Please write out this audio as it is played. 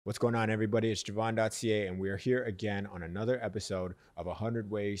What's going on, everybody? It's Javon.ca, and we are here again on another episode of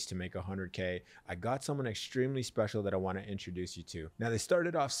 100 Ways to Make 100K. I got someone extremely special that I want to introduce you to. Now, they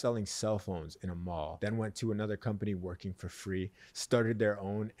started off selling cell phones in a mall, then went to another company working for free, started their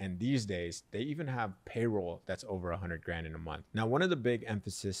own, and these days, they even have payroll that's over 100 grand in a month. Now, one of the big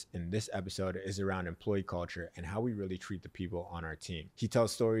emphasis in this episode is around employee culture and how we really treat the people on our team. He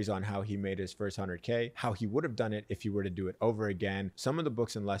tells stories on how he made his first 100K, how he would have done it if he were to do it over again, some of the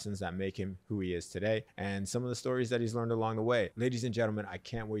books and lessons that make him who he is today, and some of the stories that he's learned along the way. Ladies and gentlemen, I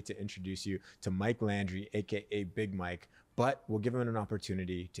can't wait to introduce you to Mike Landry, aka Big Mike, but we'll give him an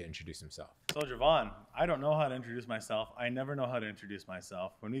opportunity to introduce himself. So Javon, I don't know how to introduce myself. I never know how to introduce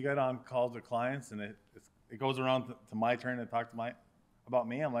myself. When we get on calls with clients and it goes around to my turn to talk to about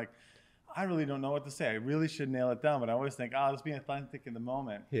me, I'm like, I really don't know what to say. I really should nail it down, but I always think, just be authentic in the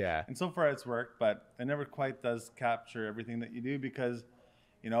moment. Yeah. And so far it's worked, but it never quite does capture everything that you do because,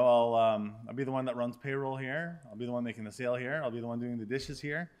 you know, I'll be the one that runs payroll here. I'll be the one making the sale here. I'll be the one doing the dishes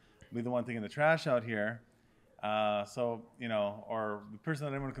here. I'll be the one taking the trash out here. So, you know, or the person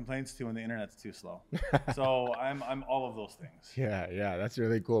that everyone complains to when the internet's too slow. So I'm all of those things. Yeah, that's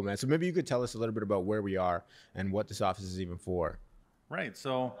really cool, man. So maybe you could tell us a little bit about where we are and what this office is even for. Right.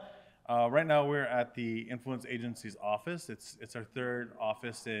 So right now we're at the Influence Agency's office. It's our third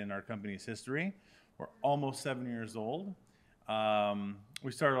office in our company's history. We're almost 7 years old.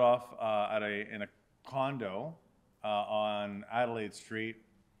 We started off in a condo on Adelaide Street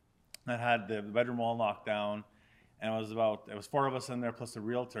that had the bedroom wall knocked down, and it was four of us in there plus a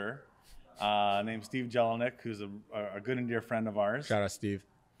realtor named Steve Jelinek, who's a good and dear friend of ours. Shout out, Steve.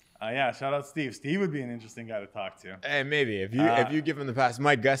 Yeah, shout out Steve. Steve would be an interesting guy to talk to. Hey, maybe if you give him the pass.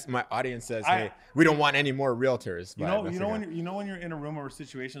 My audience says, hey, we don't want any more realtors. You know when you're in a room or a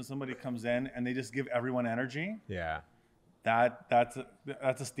situation, somebody comes in and they just give everyone energy. Yeah. That's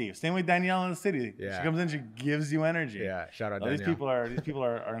a Steve. Same with Danielle in the city. Yeah. She comes in, she gives you energy. Yeah, shout out So Danielle. these people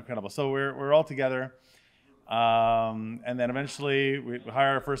are incredible. So we're all together, and then eventually we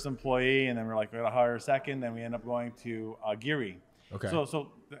hire our first employee, and then we're like, we gotta hire a second. Then we end up going to Geary. Okay.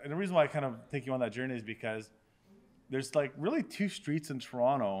 So the reason why I kind of take you on that journey is because there's like really two streets in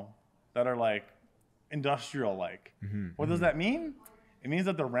Toronto that are like industrial like. What does that mean? It means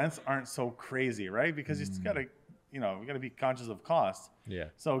that the rents aren't so crazy, right? Because you just gotta, we got to be conscious of cost. Yeah.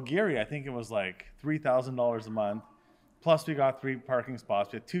 So Geary, I think it was like $3,000 a month. Plus we got 3 parking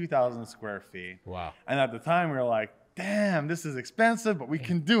spots. We had 2,000 square feet. Wow. And at the time we were like, damn, this is expensive, but we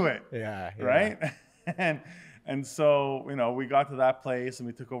can do it. Yeah. Right. and so, we got to that place and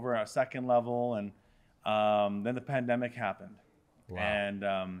we took over our second level, and then the pandemic happened. Wow.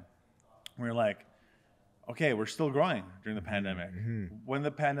 And we were like, okay, we're still growing during the pandemic. When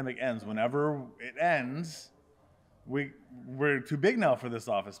the pandemic ends, whenever it ends, we're too big now for this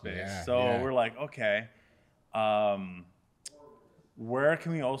office space. Yeah, so yeah. we're like, okay, where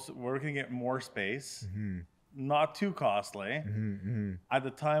can we get more space, not too costly, at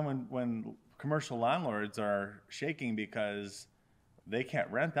the time when commercial landlords are shaking because they can't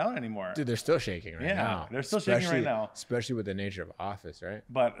rent out anymore. Dude, they're still shaking right now. Yeah, they're still shaking right now. Especially with the nature of office, right?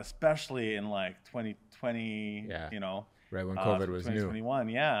 But especially in like 2020, Right when COVID was new. 2021,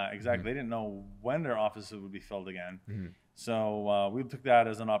 yeah, exactly. They didn't know when their offices would be filled again. So we took that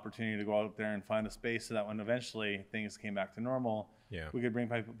as an opportunity to go out there and find a space so that when eventually things came back to normal, we could bring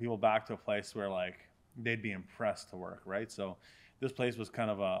people back to a place where like they'd be impressed to work, right? So this place was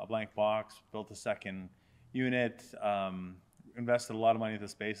kind of a blank box, built a second unit, invested a lot of money into the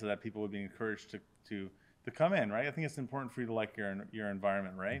space so that people would be encouraged to come in, right? I think it's important for you to like your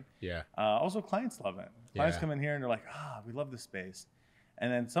environment, right? Yeah. Also, clients love it. Clients come in here and they're like, we love this space.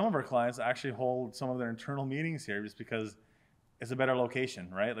 And then some of our clients actually hold some of their internal meetings here just because it's a better location,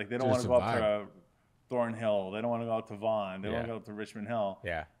 right? Like they don't want to go up to Thornhill. They don't want to go out to Vaughan. They don't want to go out to Richmond Hill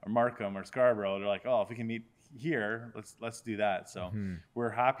or Markham or Scarborough. They're like, if we can meet here, let's do that. So we're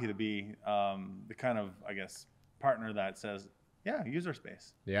happy to be the kind of, I guess, partner that says, use our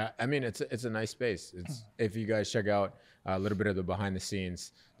space. Yeah, I mean, it's a nice space. It's if you guys check out a little bit of the behind the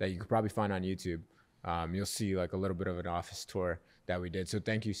scenes that you could probably find on YouTube, you'll see like a little bit of an office tour that we did. So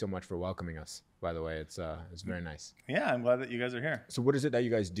thank you so much for welcoming us. By the way, it's very nice. Yeah, I'm glad that you guys are here. So what is it that you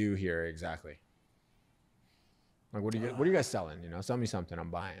guys do here exactly? Like what are you guys selling? Sell me something. I'm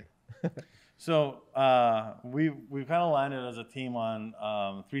buying. So we've kind of landed as a team on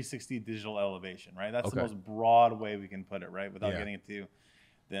 360 digital elevation, right? That's the most broad way we can put it, right? Without getting into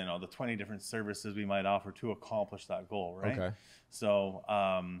the 20 different services we might offer to accomplish that goal, right? Okay. So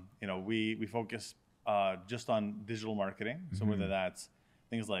we focus just on digital marketing. So whether that's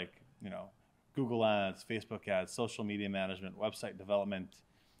things like Google ads, Facebook ads, social media management, website development,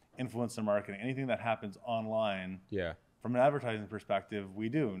 influencer marketing, anything that happens online. Yeah. From an advertising perspective, we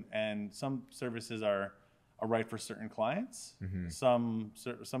do. And some services are right for certain clients. Some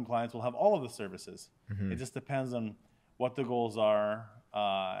clients will have all of the services. It just depends on what the goals are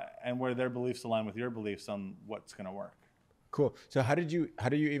and where their beliefs align with your beliefs on what's going to work. Cool. So how do you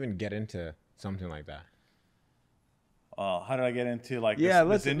even get into something like that? How did I get into like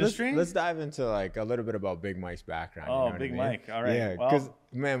this industry? Let's dive into like a little bit about Big Mike's background. Oh, you know Big what I mean? Mike. All right. Yeah, because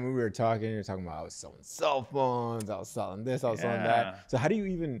man, when we were talking, you were talking about I was selling cell phones, I was selling this, I was selling that. So how do you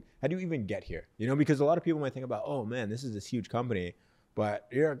even get here? You know, because a lot of people might think about, oh man, this is this huge company, but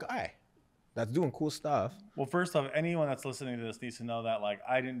you're a guy that's doing cool stuff. Well, first off, anyone that's listening to this needs to know that like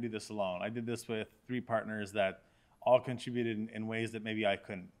I didn't do this alone. I did this with 3 partners that all contributed in ways that maybe I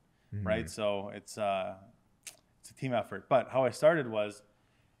couldn't. Right. So it's a team effort. But how I started was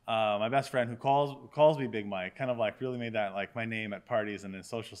my best friend who calls me Big Mike, kind of like really made that like my name at parties and in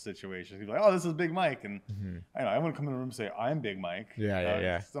social situations. He'd be like, oh, this is Big Mike. And I wouldn't come in the room and say, I'm Big Mike.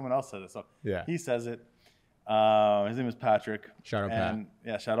 Yeah. Someone else says it. So yeah, he says it. His name is Patrick. Shout out Pat.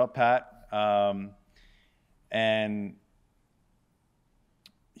 Yeah, shout out Pat. And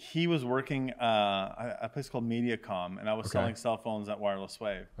he was working at a place called MediaCom, and I was selling cell phones at Wireless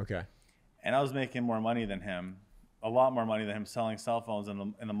Wave. Okay. And I was making more money than him, a lot more money than him selling cell phones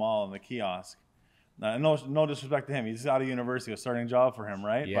in the mall and the kiosk. Now, no disrespect to him. He's out of university, a starting job for him,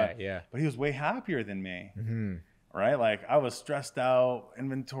 right? Yeah, But he was way happier than me, right? Like I was stressed out,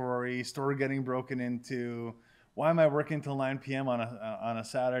 inventory, store getting broken into. Why am I working till 9 p.m. on a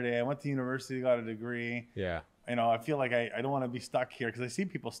Saturday? I went to university, got a degree. Yeah. You know, I feel like I don't want to be stuck here because I see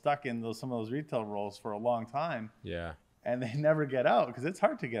people stuck in some of those retail roles for a long time. Yeah. And they never get out because it's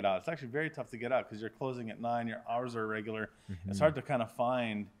hard to get out. It's actually very tough to get out because you're closing at 9, your hours are irregular. It's hard to kind of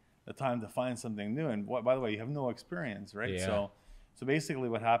find the time to find something new. And by the way, you have no experience, right? Yeah. So basically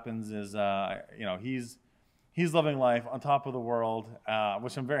what happens is, you know, he's living life on top of the world,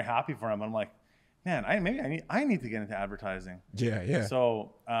 which I'm very happy for him. I'm like, man, I need to get into advertising. Yeah.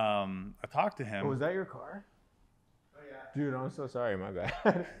 So I talked to him. Oh, was that your car? Dude, I'm so sorry. My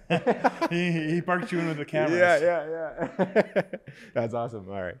bad. he parked you in with the cameras. Yeah. That's awesome.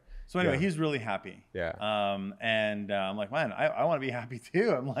 All right. So anyway, he's really happy. Yeah. And I'm like, man, I want to be happy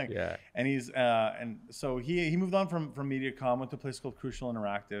too. I'm like, yeah. And he's and so he moved on from MediaCom, went to a place called Crucial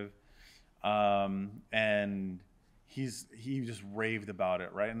Interactive, and he just raved about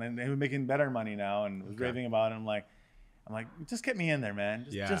it, right? And then he was making better money now and was raving about it. I'm like, just get me in there, man.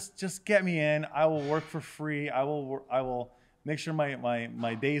 Just get me in. I will work for free. I will make sure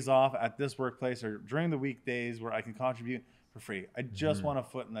my days off at this workplace or during the weekdays where I can contribute for free. I just want a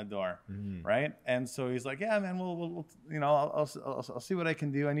foot in the door, right? And so he's like, yeah, man, we'll you know, I'll see what I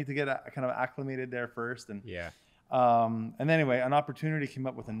can do. I need to get kind of acclimated there first. And and anyway, an opportunity came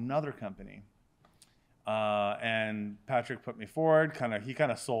up with another company, and Patrick put me forward. He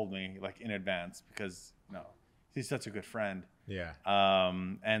kind of sold me like in advance because he's such a good friend. Yeah.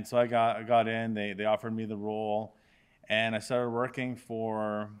 And so I got in. They offered me the role, and I started working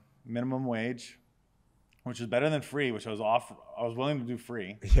for minimum wage, which is better than free. Which I was willing to do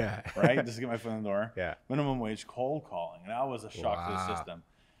free. Yeah. Right, just to get my foot in the door. Yeah. Minimum wage cold calling, and that was a shock to the system.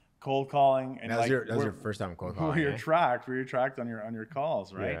 Cold calling, and that was your first time cold calling. Where you're tracked on your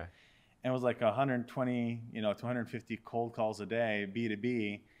calls, right? Yeah. And it was like 120, to 150 cold calls a day,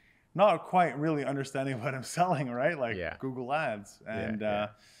 B2B. Not quite really understanding what I'm selling, right? Like Google Ads. And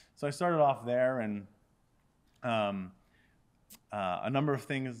so I started off there, and a number of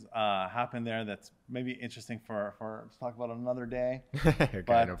things happened there that's maybe interesting for to talk about another day.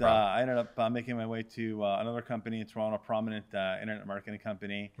 But I ended up making my way to another company in Toronto, a prominent internet marketing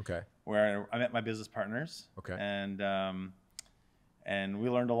company. Okay. Where I met my business partners. Okay. And we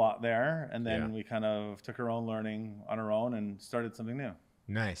learned a lot there, and then we kind of took our own learning on our own and started something new.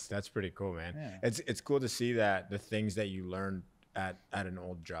 Nice. That's pretty cool, man. Yeah. It's cool to see that the things that you learned at an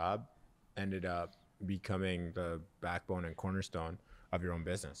old job ended up becoming the backbone and cornerstone of your own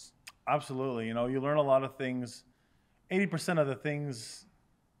business. Absolutely. You learn a lot of things. 80% of the things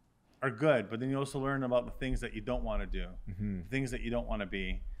are good, but then you also learn about the things that you don't want to do, the things that you don't want to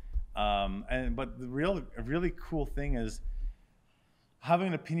be. But the really cool thing is having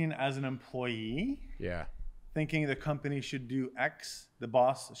an opinion as an employee. Yeah. Thinking the company should do X, the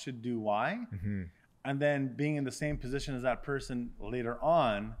boss should do Y, and then being in the same position as that person later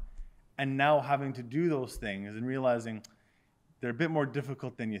on, and now having to do those things and realizing they're a bit more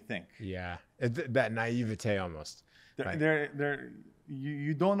difficult than you think. Yeah, that naivete almost.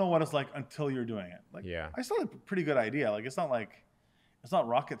 You don't know what it's like until you're doing it. Like, I still have a pretty good idea. Like, it's not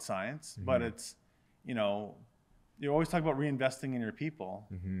rocket science, but it's, you always talk about reinvesting in your people.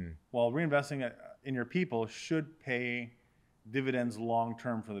 Well, reinvesting in your people should pay dividends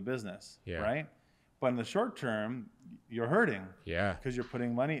long-term for the business, right? But in the short term, you're hurting. Because you're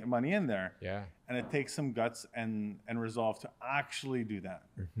putting money in there. And it takes some guts and resolve to actually do that,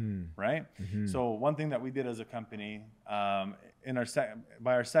 right? So one thing that we did as a company, by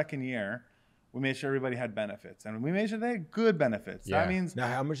our second year, we made sure everybody had benefits, and we made sure they had good benefits. That means, now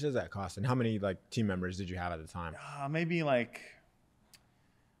how much does that cost, and how many like team members did you have at the time? Maybe like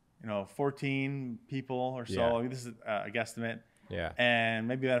 14 people or so. I mean, this is a guesstimate. And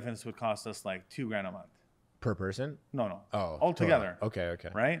maybe benefits would cost us like $2,000 a month per person. No. Oh, altogether. Okay.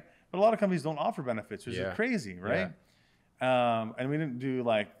 Right, but a lot of companies don't offer benefits, which is crazy, right? And we didn't do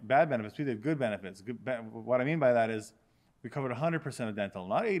like bad benefits. We did good benefits. What I mean by that is, we covered 100% of dental,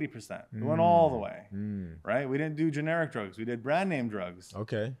 not 80%. We went all the way, right? We didn't do generic drugs. We did brand name drugs.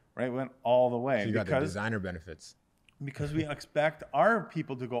 Okay. Right? We went all the way. So you got the designer benefits. Because we expect our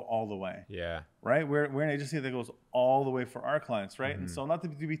people to go all the way. Right? We're an agency that goes all the way for our clients, right? And so not to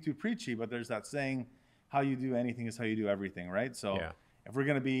be too preachy, but there's that saying, how you do anything is how you do everything, right? So if we're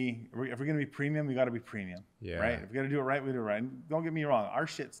gonna be premium, we gotta be premium. Right? If we gotta do it right, we do it right. And don't get me wrong, our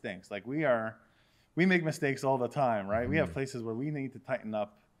shit stinks. Like we make mistakes all the time, right? We have places where we need to tighten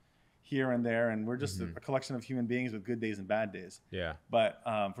up here and there, and we're just a collection of human beings with good days and bad days. But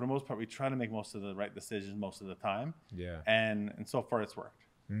for the most part, we try to make most of the right decisions most of the time. And so far, it's worked.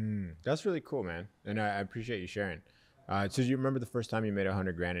 That's really cool, man. And I appreciate you sharing. So do you remember the first time you made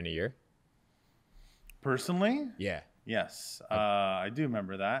 $100,000 in a year? Personally? Yes. I do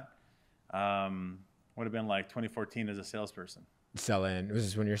remember that. Would have been like 2014 as a salesperson. Was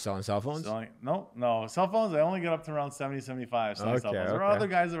this when you're selling cell phones? No. Cell phones, I only get up to around 70, 75 selling cell phones. There were other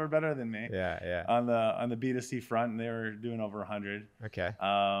guys that were better than me. On the B2C front, and they were doing over 100.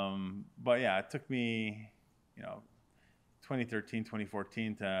 But yeah, it took me, 2013,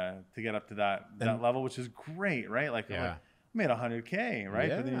 2014 to get up to that level, which is great, right? Like, I made 100K, right?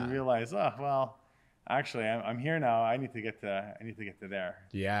 But then you realize, actually, I'm here now. I need to get to there.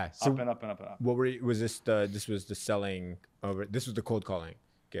 So up and up and up and up. What was this? This was the selling over. This was the cold calling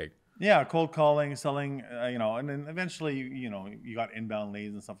gig. Yeah, cold calling, selling. And then eventually, you got inbound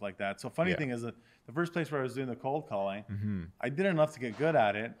leads and stuff like that. So funny thing is that the first place where I was doing the cold calling, I did enough to get good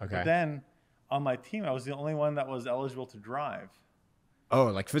at it. But then on my team, I was the only one that was eligible to drive. Oh,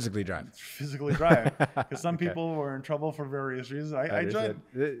 like physically drive. Physically drive, because some people were in trouble for various reasons. I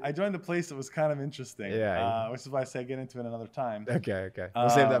joined the place that was kind of interesting. Which is why I say get into it another time. Okay. We'll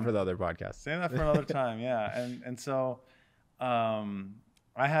save that for the other podcast. Save that for another time. And so,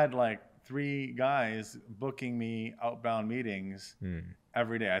 I had like 3 guys booking me outbound meetings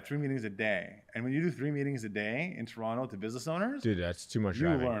every day. I had 3 meetings a day. And when you do 3 meetings a day in Toronto to business owners, dude, that's too much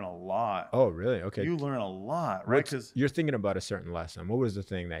driving. You learn a lot. Oh, really? Okay. You learn a lot, right? Because you're thinking about a certain lesson. What was the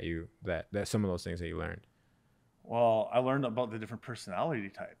thing that some of those things that you learned? Well, I learned about the different personality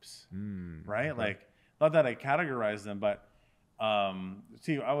types, right? Like, not that I categorized them, but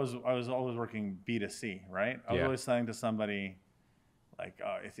see, I was always working B2C, right? I was always saying to somebody, like,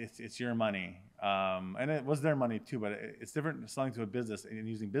 it's your money. And it was their money too, but it's different selling to a business and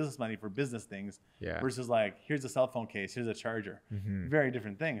using business money for business things versus like, here's a cell phone case, here's a charger. Very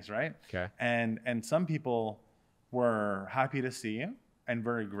different things, right? And some people were happy to see you and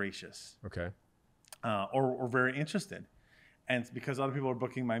very gracious. Or very interested. And because other people were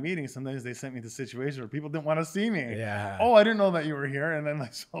booking my meetings, sometimes they sent me to situations where people didn't want to see me. Oh, I didn't know that you were here. And then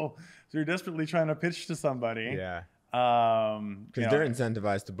like, so you're desperately trying to pitch to somebody. Because they're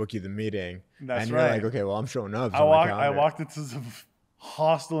incentivized to book you the meeting. That's and you're like, okay, well, I'm showing up. I walked into some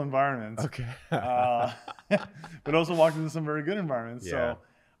hostile environments. But also walked into some very good environments. So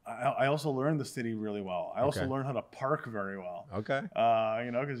I also learned the city really well. I also learned how to park very well.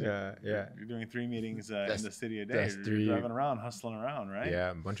 Because you're doing 3 meetings in the city a day. You're driving around, hustling around, right?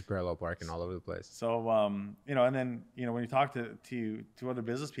 A bunch of parallel parking all over the place. So, and then, when you talk to other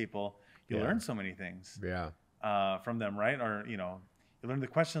business people, you learn so many things. From them, right? Or you learn the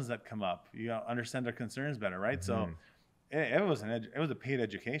questions that come up. You understand their concerns better, right? So it was a paid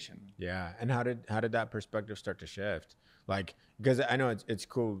education. And how did that perspective start to shift? Like, because I know it's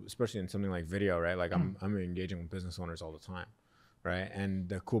cool, especially in something like video, right? Like I'm engaging with business owners all the time, right? And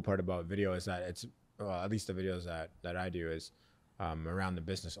the cool part about video is that it's at least the videos that I do is around the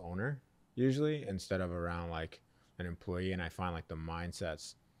business owner usually, instead of around like an employee. And I find like the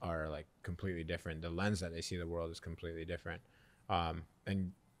mindsets are like completely different. The lens that they see the world is completely different.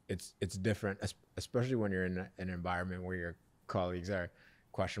 And it's different, especially when you're in an environment where your colleagues are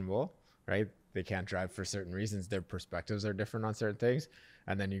questionable, right? They can't drive for certain reasons. Their perspectives are different on certain things.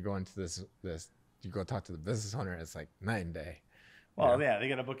 And then you go into this you go talk to the business owner, it's like night and day. Well, yeah, they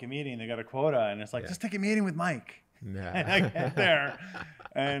got to book a meeting, they got a quota, and it's like, just take a meeting with Mike. Yeah. And I get there.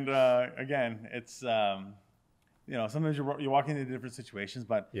 And again, it's, sometimes you're walking into different situations,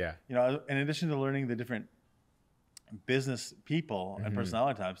 but, in addition to learning the different business people and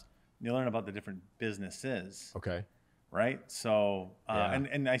personality types, you learn about the different businesses. Okay. Right. So,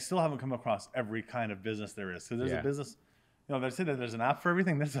 and I still haven't come across every kind of business there is. So there's a business, they say that there's an app for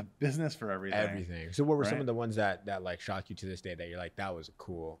everything. There's a business for everything. Everything. So what were some of the ones that like shock you to this day that you're like, that was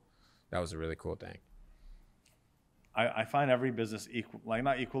a really cool thing? I find every business equal, like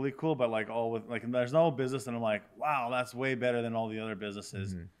not equally cool, but like there's no business that I'm like, wow, that's way better than all the other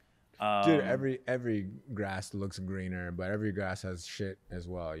businesses. Dude, every grass looks greener, but every grass has shit as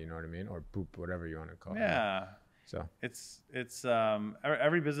well. You know what I mean? Or poop, whatever you want to call it. Yeah. So it's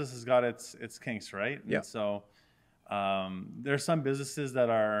every business has got its kinks, right? Yeah. And so there's some businesses that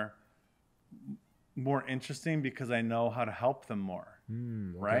are more interesting because I know how to help them more.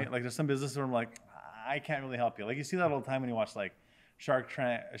 Okay. Right? Like there's some businesses where I'm like, I can't really help you. Like you see that all the time when you watch like Shark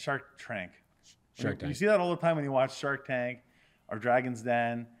Tank. You see that all the time when you watch Shark Tank or Dragon's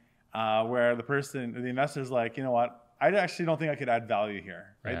Den, where the investor's like, you know what? I actually don't think I could add value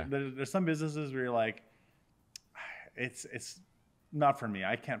here. Right? Yeah. There's some businesses where you're like, it's not for me.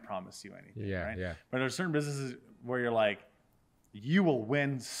 I can't promise you anything. Yeah. Right? Yeah. But there's certain businesses where you're like, you will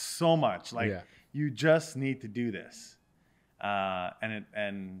win so much. Like you just need to do this.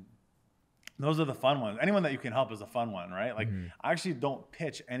 And those are the fun ones. Anyone that you can help is a fun one, right? Like I actually don't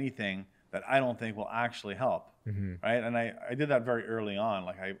pitch anything that I don't think will actually help. Right. And I did that very early on.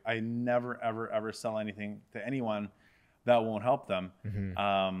 Like I never, ever sell anything to anyone that won't help them.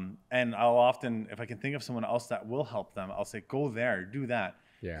 And I'll often, if I can think of someone else that will help them, I'll say, go there, do that.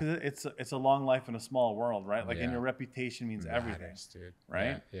 Yeah. Because it's a long life in a small world, right? Like, and your reputation means everything, dude.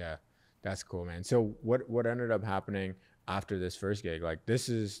 Right? Yeah. That's cool, man. So what ended up happening after this first gig? Like this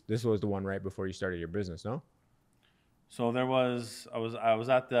was the one right before you started your business, no? So I was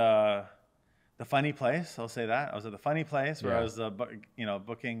at the funny place. I'll say that I was at the funny place where I was,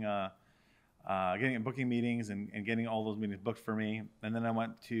 booking, booking meetings and getting all those meetings booked for me. And then I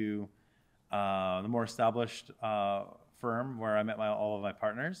went to the more established firm where I met all of my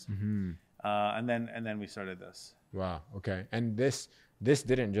partners. And then we started this. Wow. Okay. And this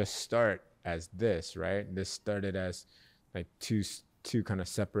didn't just start as this, right? This started as like two kind of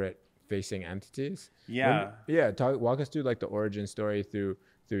separate facing entities. Yeah. Walk us through like the origin story through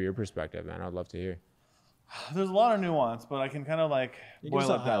your perspective, man. I'd love to hear. There's a lot of nuance, but I can kind of like boil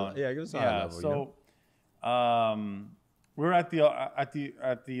it down. Give us a high level. So, we're at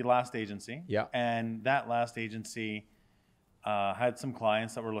the last agency. Yeah. And that last agency had some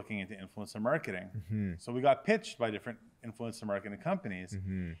clients that were looking into influencer marketing. So we got pitched by different influencer marketing companies,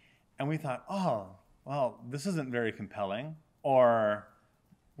 and we thought, oh, well, this isn't very compelling, or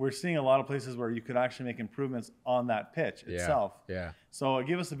we're seeing a lot of places where you could actually make improvements on that pitch itself. Yeah. So it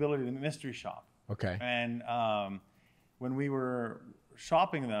gave us the ability to mystery shop. Okay. And when we were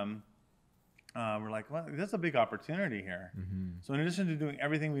shopping them, we're like, well, there's a big opportunity here. So in addition to doing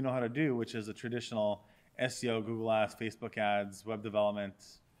everything we know how to do, which is a traditional SEO, Google Ads, Facebook ads, web development,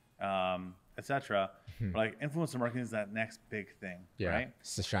 etc., we're like, influencer marketing is that next big thing, right?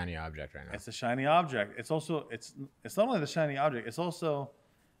 It's the shiny object right now. It's a shiny object. It's also, it's not only the shiny object, it's also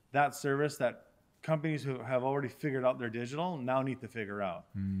that service that companies who have already figured out their digital now need to figure out.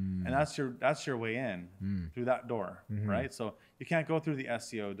 And that's your way in through that door, right? So you can't go through the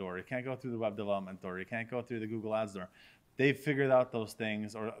SEO door. You can't go through the web development door. You can't go through the Google Ads door. They've figured out those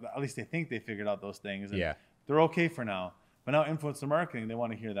things, or at least they think they figured out those things. And they're okay for now. But now influencer marketing, they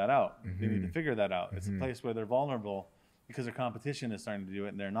want to hear that out. They need to figure that out. It's a place where they're vulnerable because their competition is starting to do it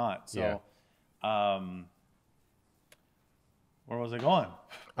and they're not. So where was I going?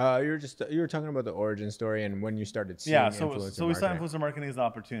 You were talking about the origin story and when you started seeing influencer marketing. So we saw influencer marketing as an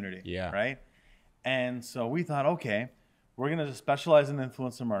opportunity. Yeah. Right? And so we thought, okay, we're going to specialize in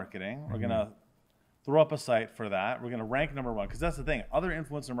influencer marketing. We're going to throw up a site for that. We're going to rank number one. Because that's the thing. Other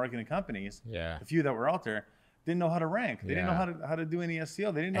influencer marketing companies, the few that were out there, didn't know how to rank. They didn't know how to do any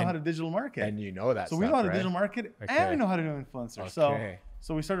SEO. They didn't know how to digital market. And you know that So we know how to digital market and we know how to do influencer.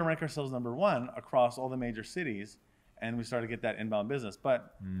 So we started to rank ourselves number one across all the major cities. And we started to get that inbound business.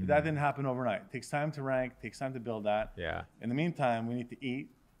 But that didn't happen overnight. It takes time to rank, takes time to build that. Yeah. In the meantime, we need to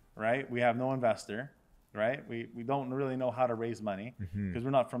eat, right? We have no investor, right? We don't really know how to raise money because we're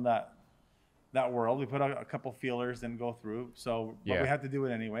not from that world. We put out a couple feelers, didn't go through. So but we had to do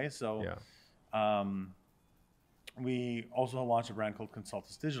it anyway. So we also launched a brand called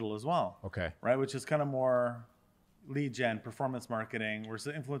Consultus Digital as well. Okay. Right? Which is kind of more lead gen, performance marketing, whereas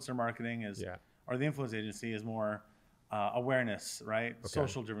the influencer marketing is or the influence agency is more awareness, right? Okay.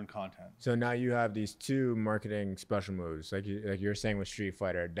 Social driven content. So now you have these two marketing special moves, like you're saying with Street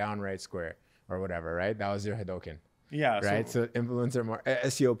Fighter, down, right, square, or whatever, right? That was your Hadoken. Yeah. Right. So influencer,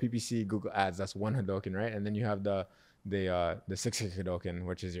 SEO, PPC, Google Ads, that's one Hadoken, right? And then you have the 6 Hadoken,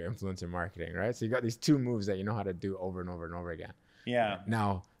 which is your influencer marketing, right? So you got these two moves that you know how to do over and over and over again. Yeah.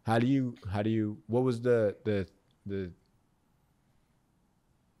 Now, how do you what was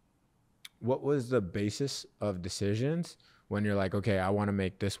what was the basis of decisions when you're like, okay, I want to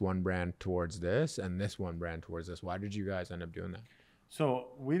make this one brand towards this and this one brand towards this? Why did you guys end up doing that? So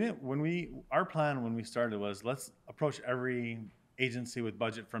our plan when we started was, let's approach every agency with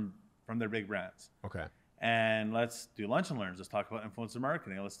budget from their big brands. Okay. And let's do lunch and learns. Let's talk about influencer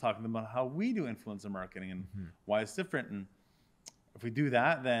marketing. Let's talk to them about how we do influencer marketing and why it's different. And if we do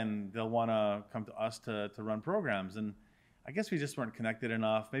that, then they'll want to come to us to run programs. And I guess we just weren't connected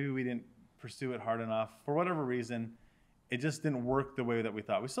enough. Maybe we didn't pursue it hard enough. For whatever reason, it just didn't work the way that we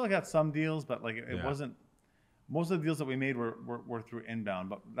thought. We still got some deals, but like it wasn't. Most of the deals that we made were through inbound.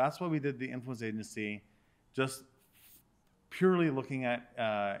 But that's why we did the influence agency, just purely looking at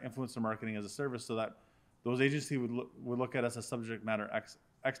influencer marketing as a service, so that those agencies would look at us as subject matter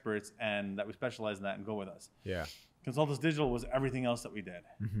experts, and that we specialize in that and go with us. Yeah. Consultants Digital was everything else that we did,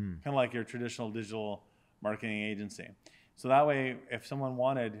 kind of like your traditional digital marketing agency. So that way, if someone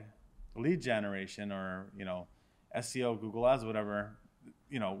wanted lead generation or SEO, Google Ads, whatever,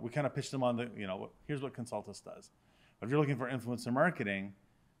 we kind of pitched them on here's what Consultus does. But if you're looking for influencer marketing,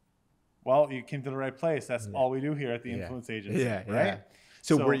 well, you came to the right place. That's all we do here at the influence agency, right? Yeah.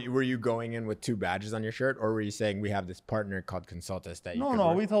 So were you going in with two badges on your shirt, or were you saying we have this partner called Consultus that you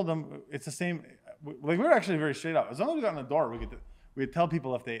No, we told them it's the same. Like, we were actually very straight up. As long as we got in the door, we'd tell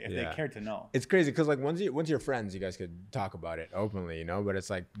people if they cared to know. It's crazy because like once you're friends, you guys could talk about it openly, But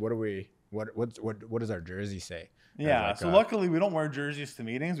it's like, what does our jersey say? Yeah. Like, so luckily we don't wear jerseys to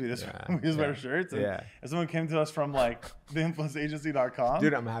meetings. We just wear shirts. And if someone came to us from like theinfluenceagency.com,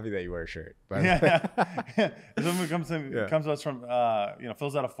 dude, I'm happy that you wear a shirt. But if someone comes to us from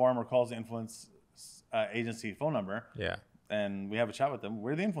fills out a form or calls the influence agency phone number. Yeah. And we have a chat with them.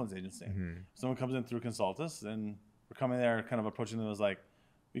 We're the influence agency. Someone comes in through Consultus, and we're coming there, kind of approaching them as like,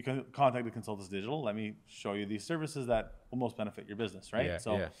 you can contact the Consultus Digital. Let me show you these services that will most benefit your business, right?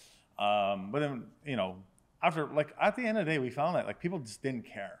 But then after, like, at the end of the day, we found that like people just didn't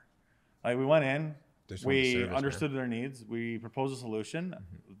care. Like, we went in, we understood their needs, we proposed a solution,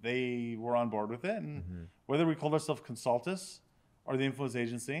 they were on board with it, and whether we called ourselves Consultus or the influence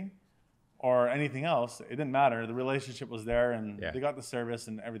agency or anything else, it didn't matter. The relationship was there, and they got the service,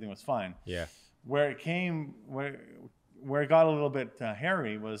 and everything was fine. Yeah. Where it got a little bit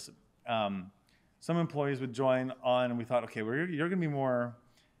hairy was some employees would join on, and we thought, okay, you're going to be more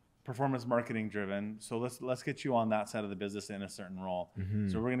performance marketing driven, so let's get you on that side of the business in a certain role.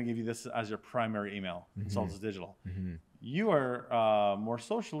 So we're going to give you this as your primary email, Consultus Digital. You are more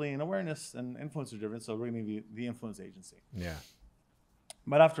socially and awareness and influencer driven, so we're going to give you the influence agency. Yeah.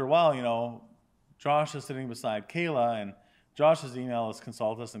 But after a while, Josh is sitting beside Kayla, and Josh's email is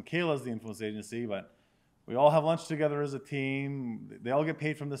Consultus, and Kayla's the influence agency, but we all have lunch together as a team. They all get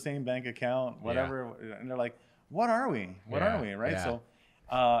paid from the same bank account, whatever. Yeah. And they're like, what are we? What are we? Right? Yeah. So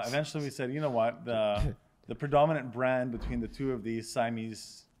eventually we said, you know what? The predominant brand between the two of these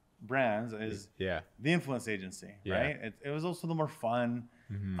Siamese brands is the influence agency, right? It was also the more fun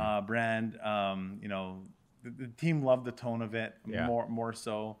brand. The team loved the tone of it more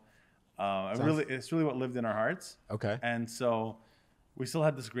so. It's really what lived in our hearts. Okay. And so we still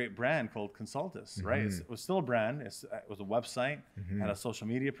had this great brand called Consultus, right? It was still a brand. It was a website, had a social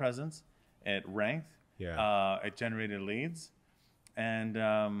media presence. It ranked. Yeah. It generated leads, and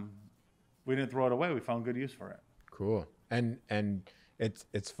we didn't throw it away. We found good use for it. Cool. And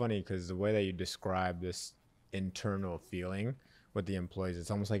it's funny because the way that you describe this internal feeling with the employees,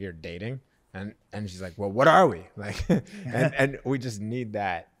 it's almost like you're dating. And she's like, well, what are we? Like, and we just need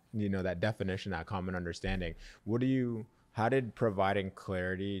that, that definition, that common understanding. How did providing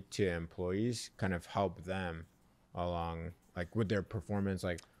clarity to employees kind of help them along, like with their performance?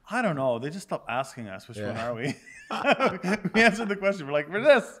 Like, I don't know. They just stopped asking us, which one are we? We answered the question. We're like, we're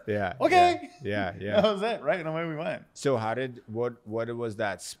this. Yeah. Okay. Yeah. That was it, right? And away we went. So what was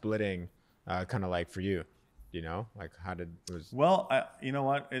that splitting kind of like for you? Like Well, you know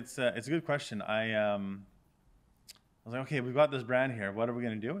what? It's a good question. I was like, okay, we've got this brand here. What are we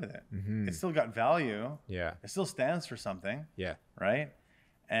going to do with it? It's still got value. Yeah. It still stands for something. Yeah. Right.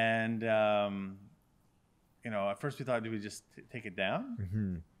 And, at first we thought, do we just take it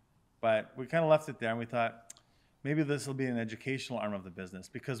down? But we kind of left it there, and we thought maybe this will be an educational arm of the business,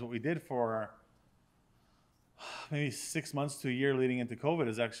 because what we did for maybe 6 months to a year leading into COVID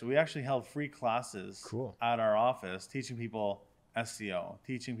is we actually held free classes at our office, teaching people SEO,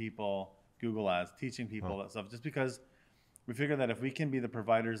 teaching people Google Ads, teaching people that stuff, just because we figured that if we can be the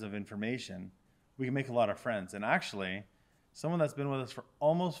providers of information, we can make a lot of friends. And actually, someone that's been with us for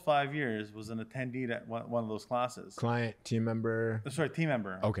almost 5 years was an attendee at one of those classes. Client, team member? Sorry, team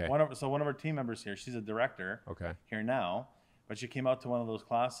member. Okay. One of our team members here, she's a director here now, but she came out to one of those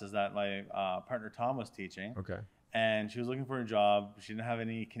classes that my partner Tom was teaching. Okay. And she was looking for a job. She didn't have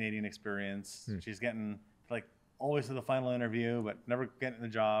any Canadian experience. She's getting like always to the final interview, but never getting the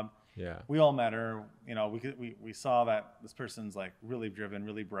job. Yeah. We all met her. You know, we saw that this person's like really driven,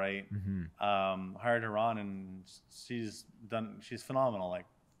 really bright. Hired her on, and she's phenomenal. Like,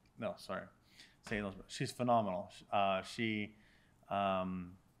 no, sorry, she's phenomenal. She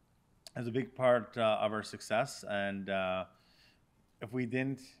is a big part of our success. And if we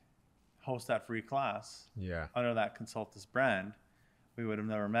didn't host that free class under that Consultus brand, we would have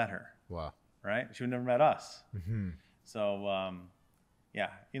never met her. Wow. Right? She would have never met us. So, yeah,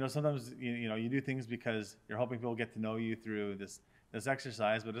 you know, sometimes you do things because you're hoping people get to know you through this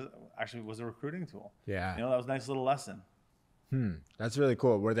exercise, but it actually was a recruiting tool. Yeah. You know, that was a nice little lesson. That's really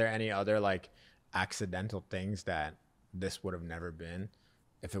cool. Were there any other like accidental things that this would have never been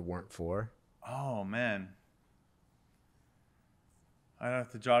if it weren't for? Oh man, I'd have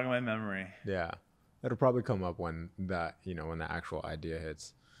to jog my memory. Yeah, it'll probably come up when the actual idea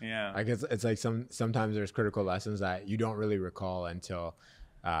hits. Yeah, I guess it's like sometimes there's critical lessons that you don't really recall until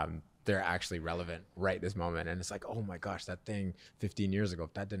they're actually relevant right this moment, and it's like, oh my gosh, that thing 15 years ago,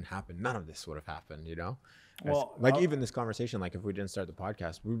 if that didn't happen, none of this would have happened, you know? Well, like even this conversation, like if we didn't start the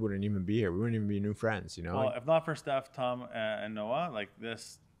podcast, we wouldn't even be here. We wouldn't even be new friends, you know? Well, if not for Steph, Tom, and Noah, like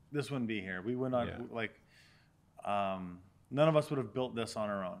this wouldn't be here. We would not none of us would have built this on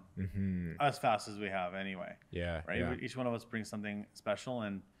our own as fast as we have anyway. Yeah. Right. Yeah. Each one of us brings something special,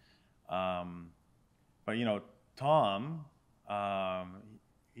 and but you know, Tom,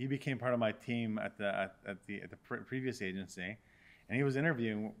 he became part of my team at the previous agency, and he was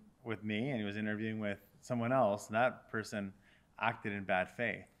interviewing with me, and he was interviewing with someone else, and that person acted in bad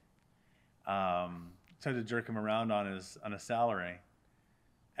faith. Tried to jerk him around on his salary.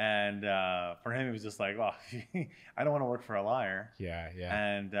 And for him, it was just like, well, I don't want to work for a liar. Yeah.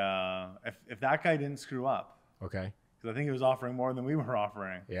 And if that guy didn't screw up, okay, because I think he was offering more than we were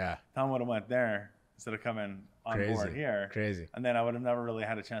offering. Yeah, Tom would have went there instead of coming on board here. Crazy. And then I would have never really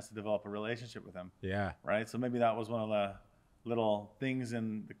had a chance to develop a relationship with him. Yeah. Right. So maybe that was one of the little things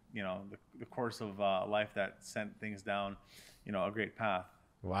in the course of life that sent things down, a great path.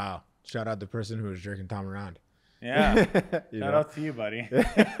 Wow. Shout out the person who was jerking Tom around. Yeah. Shout out to you, buddy.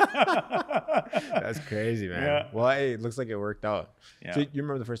 That's crazy, man. Yeah. Well, hey, it looks like it worked out. Yeah. So you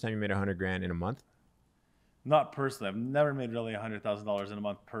remember the first time you made $100,000 in a month? Not personally. I've never made really $100,000 in a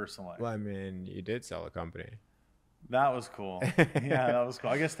month personally. Well, I mean, you did sell a company. That was cool. Yeah, that was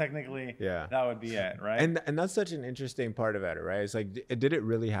cool. I guess technically, that would be it, right? And that's such an interesting part of it, right? It's like, did it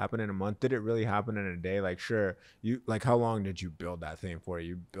really happen in a month? Did it really happen in a day? Like, sure, how long did you build that thing for?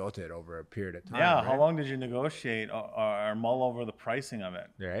 You built it over a period of time. Yeah. Right? How long did you negotiate or mull over the pricing of it?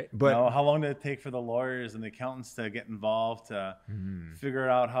 Right. But how long did it take for the lawyers and the accountants to get involved to figure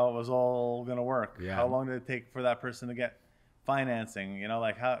out how it was all going to work? Yeah. How long did it take for that person to get financing?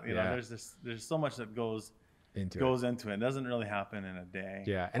 There's so much that goes into it. It doesn't really happen in a day.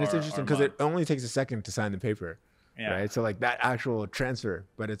 Yeah. And it's interesting because it only takes a second to sign the paper. Yeah. Right. So like that actual transfer,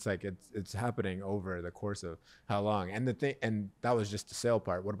 but it's like it's happening over the course of how long. And that was just the sale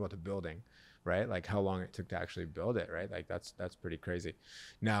part. What about the building? Right? Like how long it took to actually build it, right? Like that's pretty crazy.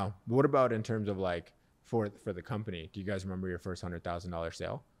 Now, what about in terms of like for the company? Do you guys remember your first $100,000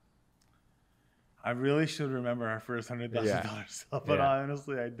 sale? I really should remember our first $100,000 sale, but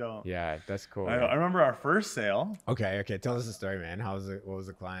honestly, I don't. Yeah, that's cool. I remember our first sale. Okay. Tell us the story, man. What was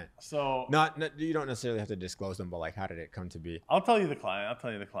the client? So you don't necessarily have to disclose them, but like, how did it come to be? I'll tell you the client.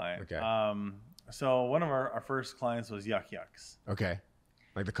 Okay. So one of our first clients was Yuck Yucks. Okay.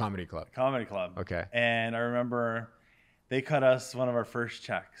 Like the comedy club. Okay. And I remember they cut us one of our first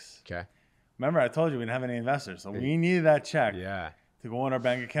checks. Okay. Remember, I told you we didn't have any investors, so we needed that check. Yeah. To go in our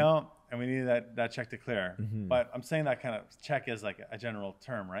bank account. And we needed that check to clear. But I'm saying that kind of check is like a general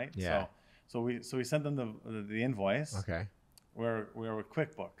term, right? Yeah. So we sent them the invoice. Okay. We were with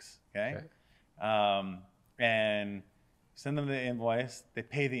QuickBooks. Okay. And send them the invoice. They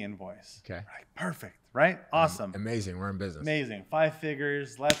pay the invoice. Okay. Right, perfect. Right? Awesome. Amazing. We're in business. Amazing. 5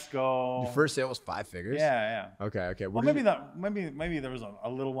 figures. Let's go. Your first sale was 5 figures? Yeah. Okay. Well, maybe there was a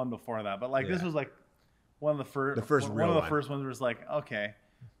little one before that, but like this was like one of the first. The first real one of the first ones was like, okay.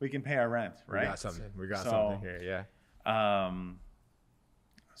 we can pay our rent, right? We got something. We got something here. Yeah.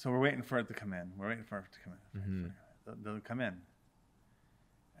 So we're waiting for it to come in. We're waiting for it to come in. Mm-hmm. They'll come in.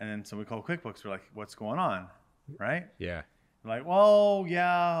 And then so we call QuickBooks. We're like, what's going on? Right? Yeah. We're like, well,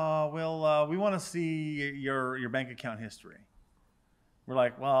 yeah, we want to see your bank account history. We're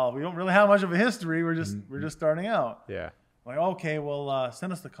like, well, we don't really have much of a history. We're just starting out. Yeah. We're like, okay, well,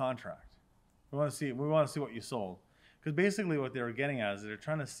 send us the contract. We want to see what you sold. Because basically what they were getting at is they're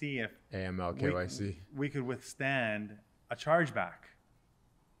trying to see if AML KYC we could withstand a chargeback.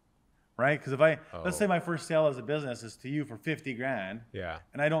 Right? Because if let's say my first sale as a business is to you for 50 grand. Yeah.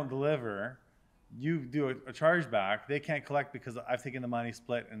 And I don't deliver, you do a chargeback, they can't collect because I've taken the money,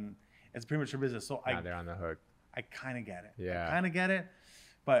 split, and it's pretty much your business. So they're on the hook. I kind of get it. Yeah. I kind of get it.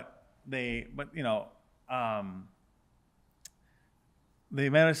 But they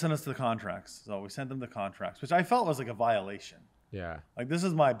managed to send us the contracts. So we sent them the contracts, which I felt was like a violation. Yeah. Like, this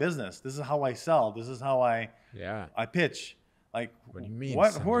is my business. This is how I sell. This is how I pitch. Like, what do you mean?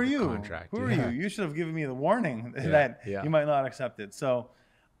 Who are you? Who are you? You should have given me the warning that you might not accept it. So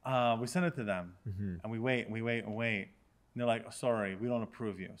we send it to them, and we wait. And they're like, oh, sorry, we don't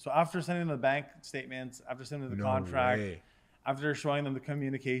approve you. So after sending them the bank statements, after sending them the contract, after showing them the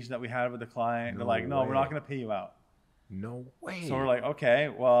communication that we had with the client, they're like, no, we're not going to pay you out. No way. So we're like, okay,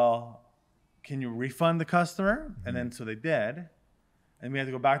 well, can you refund the customer? And then so they did. And we had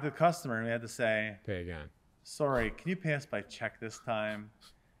to go back to the customer and we had to say, pay again. Sorry, can you pay us by check this time?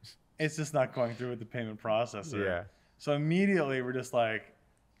 It's just not going through with the payment processor. Yeah. So immediately we're just like,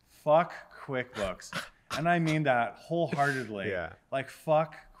 fuck QuickBooks. And I mean that wholeheartedly. Yeah. Like,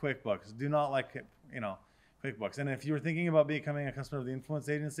 fuck QuickBooks. Do not like it, QuickBooks. And if you were thinking about becoming a customer of the Influence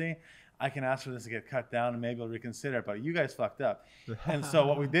Agency, I can ask for this to get cut down and maybe I'll reconsider it. But you guys fucked up. And so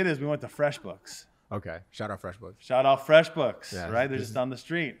what we did is we went to FreshBooks. Okay. Shout out FreshBooks. Shout out FreshBooks, right? They're just down the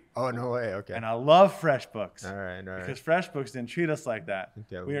street. Oh, no way. Okay. And I love FreshBooks. All right. Because FreshBooks didn't treat us like that.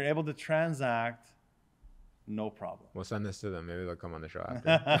 Okay. We were able to transact, no problem. We'll send this to them. Maybe they'll come on the show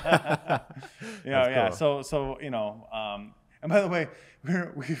after. Yeah. Cool. So and by the way, we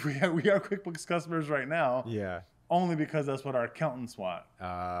are QuickBooks customers right now. Yeah. Only because that's what our accountants want.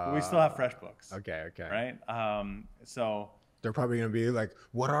 But we still have FreshBooks. Okay. Right. So they're probably going to be like,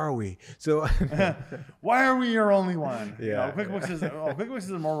 what are we? So why are we your only one? Yeah. QuickBooks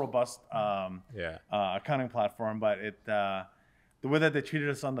is a more robust accounting platform, but the way that they treated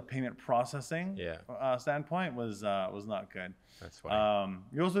us on the payment processing standpoint was not good. That's funny.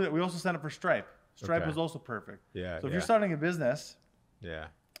 We also sent it for Stripe. Stripe was also perfect. Yeah. So if you're starting a business,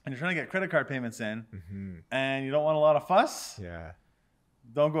 and you're trying to get credit card payments in, and you don't want a lot of fuss,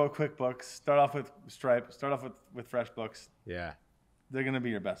 don't go with QuickBooks. Start off with Stripe. Start off with FreshBooks. Yeah. They're going to be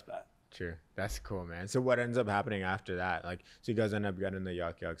your best bet. True. That's cool, man. So what ends up happening after that? Like, so you guys end up getting the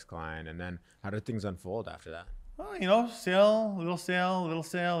Yuck Yucks client, and then how did things unfold after that? Well, sale, little sale, little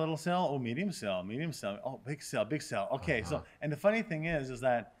sale, little sale. Oh, medium sale. Oh, big sale, big sale. Okay. So, and the funny thing is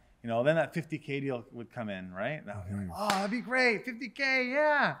that, then that 50K deal would come in, right? Now, you're like, oh, that'd be great. 50K.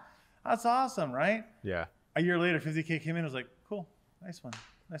 Yeah. That's awesome, right? Yeah. A year later, 50K came in. I was like, cool. Nice one.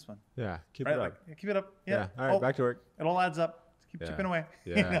 Yeah. Keep it up. Keep it up. Yeah. All right. Back to work. It all adds up. Keep chipping away.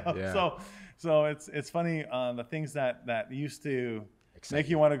 Yeah. So it's funny, the things that used to make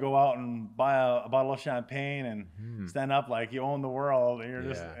you want to go out and buy a bottle of champagne and stand up like you own the world, and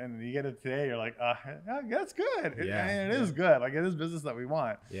you're and you get it today, you're like, that's good. It is good. Like, it is business that we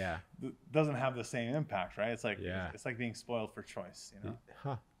want. Yeah. It doesn't have the same impact, right? It's like it's like being spoiled for choice,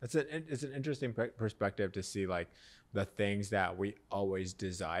 It's an interesting perspective to see, like, the things that we always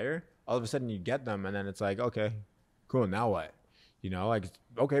desire. All of a sudden you get them, and then it's like, okay, cool, now what? Like,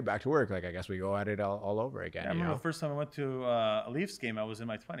 okay, back to work. Like, I guess we go at it all over again. I remember the first time I went to a Leafs game, I was in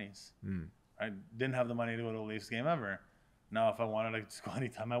my 20s. I didn't have the money to go to a Leafs game ever. Now, if I wanted to just go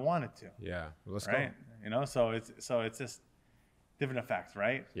anytime I wanted to. Yeah, let's go. So it's just different effects,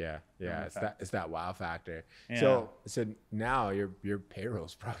 right? Yeah. It's that wow factor. Yeah. So now your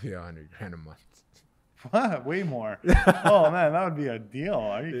payroll's probably $100,000 a month. What? Way more. Oh man, that would be a deal.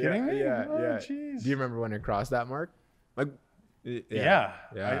 Are you kidding me? Yeah. Geez. Do you remember when it crossed that mark? Like, I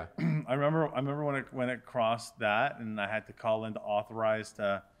remember when it crossed that, and I had to call in to authorize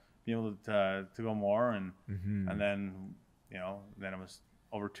to be able to go more, and then then it was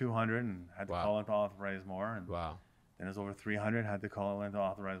over 200 and had to call in to authorize more, and then it was over 300, had to call in to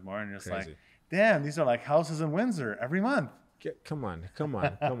authorize more, and just like, damn, these are like houses in Windsor every month. Come on,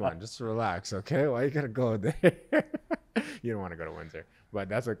 just relax, okay? Why you gotta go there? You don't want to go to Windsor, but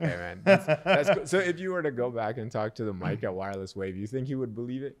that's okay, man. That's cool. So if you were to go back and talk to the Mike at Wireless Wave, you think he would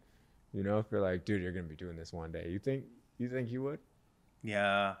believe it? If you're like, dude, you're gonna be doing this one day, you think he would?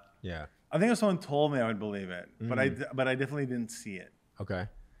 Yeah. Yeah. I think if someone told me, I would believe it, but I definitely didn't see it. Okay.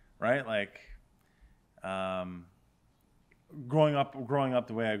 Right. Like, growing up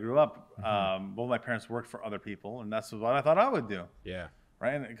the way I grew up, both my parents worked for other people, and that's what I thought I would do. Yeah.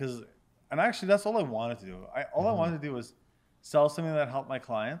 Right. And actually that's all I wanted to do. All I wanted to do was sell something that helped my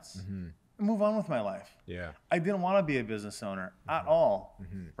clients and move on with my life. Yeah. I didn't want to be a business owner at all.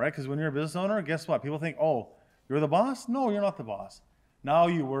 Right. Because when you're a business owner, guess what? People think, oh, you're the boss. No, you're not the boss. Now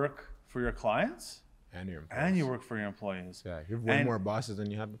you work for your clients and your employees. And you work for your employees. Yeah, you have way more bosses than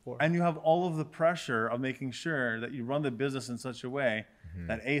you had before. And you have all of the pressure of making sure that you run the business in such a way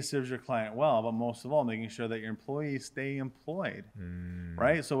that A, serves your client well, but most of all, making sure that your employees stay employed,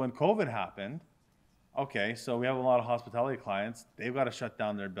 right? So when COVID happened, okay, so we have a lot of hospitality clients. They've got to shut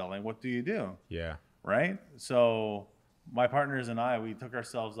down their building. What do you do? Yeah. Right? So my partners and I, we took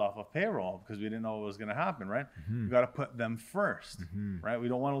ourselves off of payroll because we didn't know what was going to happen, right? We got to put them first, right? We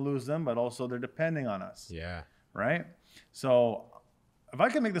don't want to lose them, but also they're depending on us. Yeah. Right? So if I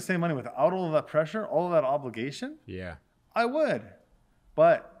could make the same money without all of that pressure, all of that obligation, yeah, I would.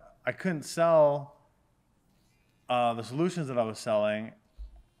 But I couldn't sell the solutions that I was selling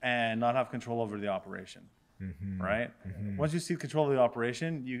and not have control over the operation, right? Once you see control of the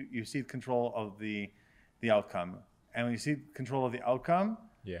operation, you see control of the outcome. And when you see control of the outcome,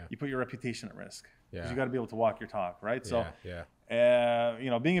 you put your reputation at risk. Because you got to be able to walk your talk, right? So,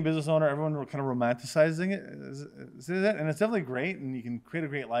 being a business owner, everyone kind of romanticizing it, and it's definitely great, and you can create a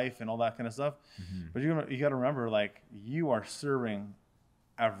great life and all that kind of stuff. But you got to remember, like, you are serving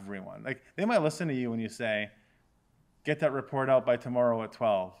everyone. Like, they might listen to you when you say, "Get that report out by tomorrow at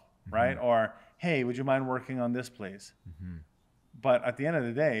 12," right? Or, "Hey, would you mind working on this, please?" But at the end of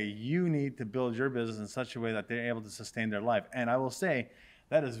the day, you need to build your business in such a way that they're able to sustain their life. And I will say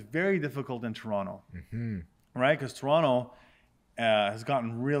that is very difficult in Toronto, right? Because Toronto has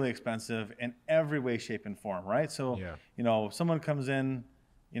gotten really expensive in every way, shape, and form, right? So, someone comes in,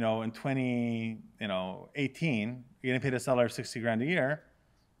 in 2018, you're getting paid a salary of $60,000 a year.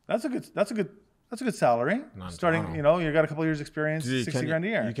 That's a good salary. Starting, you got a couple of years experience, $60,000 a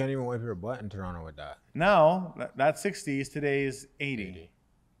year. You can't even wipe your butt in Toronto with that. Now, that 60 is today's 80,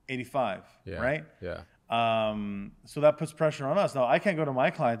 85, right? Yeah. So that puts pressure on us. Now, I can't go to my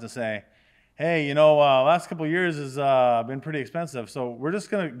clients and say, hey, last couple of years has been pretty expensive, so we're just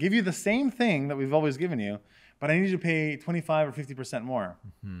going to give you the same thing that we've always given you, but I need you to pay 25 or 50% more.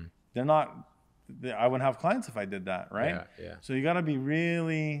 They're not... I wouldn't have clients if I did that, right? Yeah. So you got to be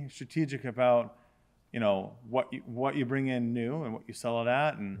really strategic about, what you bring in new and what you sell it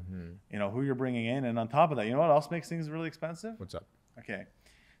at, and who you're bringing in. And on top of that, you know what else makes things really expensive? What's up? Okay,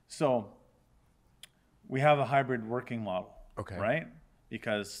 so we have a hybrid working model. Okay. Right?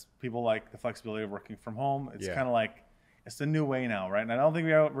 Because people like the flexibility of working from home. It's kind of like, it's the new way now, right? And I don't think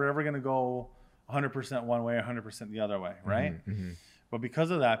we're ever going to go 100% one way, 100% the other way, right? But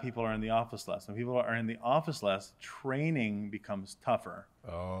because of that, people are in the office less. When people are in the office less, training becomes tougher.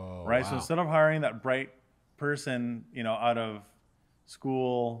 Oh, right. Wow. So instead of hiring that bright person, out of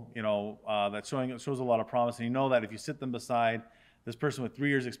school, that shows a lot of promise, and that if you sit them beside this person with 3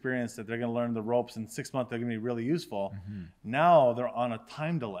 years experience, that they're going to learn the ropes in 6 months, they're going to be really useful. Now they're on a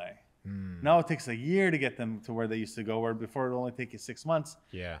time delay. Now it takes a year to get them to where they used to go, where before it would only take you 6 months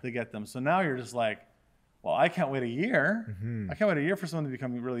to get them. So now you're just like, well, I can't wait a year. I can't wait a year for someone to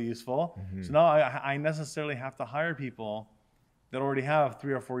become really useful. So now I necessarily have to hire people that already have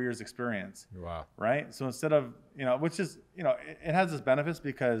 3 or 4 years experience. Wow. Right? So instead of, which is, it has its benefits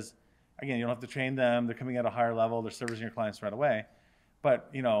because, again, you don't have to train them. They're coming at a higher level. They're servicing your clients right away.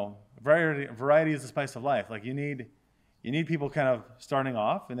 But, variety is the spice of life. Like you need people kind of starting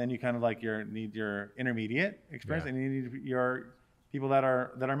off, and then you kind of like need your intermediate experience, and you need your people that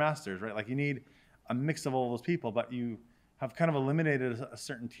are masters, right? Like you need a mix of all those people, but you have kind of eliminated a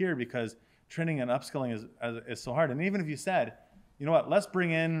certain tier because training and upskilling is so hard. And even if you said, you know what, let's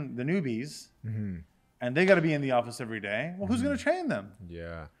bring in the newbies and they got to be in the office every day. Well, who's going to train them?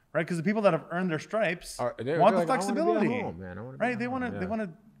 Yeah. Right. Because the people that have earned their stripes want the flexibility. Right. They want to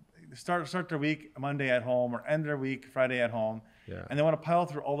start their week Monday at home or end their week Friday at home. Yeah. And they want to pile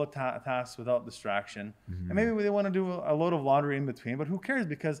through all the tasks without distraction. And maybe they want to do a load of laundry in between, but who cares?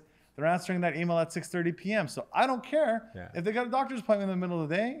 Because they're answering that email at 6:30 p.m. So I don't care if they got a doctor's appointment in the middle of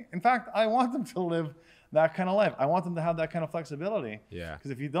the day. In fact, I want them to live that kind of life. I want them to have that kind of flexibility. Yeah.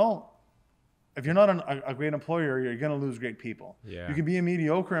 Because if you're not a great employer, you're going to lose great people. Yeah. You can be a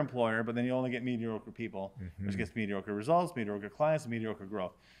mediocre employer, but then you only get mediocre people, which gets mediocre results, mediocre clients, and mediocre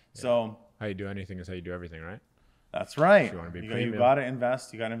growth. Yeah. So how you do anything is how you do everything, right? That's right. You want to be you got to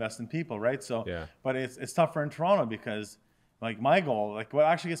invest. You got to invest in people, right? So, but it's tougher in Toronto because Like my goal, like what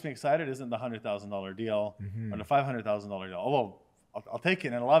actually gets me excited isn't the $100,000 deal or the $500,000 deal. Although I'll take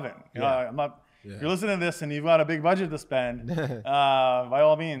it and love it. You know, I'm not. Yeah. If you're listening to this and you've got a big budget to spend, by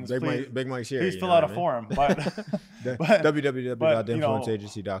all means, Big Mike's here. Please fill out a form. But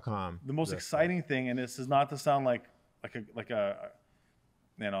www.theinfluenceagency.com. The most exciting thing, and this is not to sound like a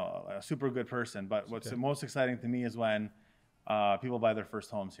super good person, but what's the most exciting to me is when people buy their first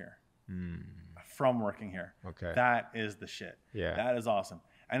homes here from working here. Okay, that is the shit. Yeah, that is awesome.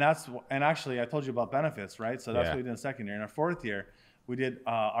 And actually I told you about benefits, right? So that's what we did in the second year. In our fourth year, we did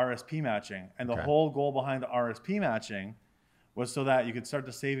RSP matching, and the whole goal behind the RSP matching was so that you could start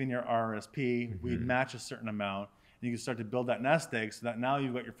to save in your RSP. We'd match a certain amount, and you could start to build that nest egg, so that now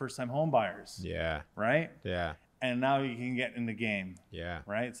you've got your first-time home buyers. Yeah. Right. Yeah. And now you can get in the game. Yeah.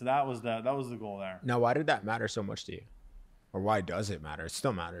 Right. So that was the goal there. Now, why did that matter so much to you, or why does it matter? It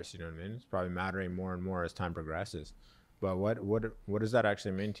still matters. You know what I mean? It's probably mattering more and more as time progresses. But what does that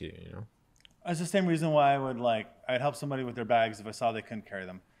actually mean to you? You know? It's the same reason why I'd help somebody with their bags if I saw they couldn't carry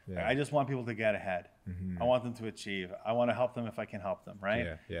them. Yeah. I just want people to get ahead. I want them to achieve. I want to help them if I can help them, right?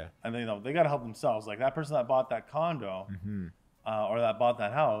 Yeah, yeah. And they got to help themselves. Like that person that bought that condo or that bought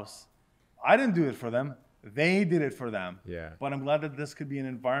that house, I didn't do it for them. They did it for them. Yeah. But I'm glad that this could be an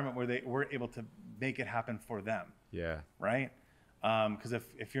environment where they were able to make it happen for them. Yeah. Right? Because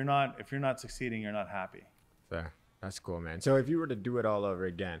if you're not succeeding, you're not happy. Fair. That's cool, man. So if you were to do it all over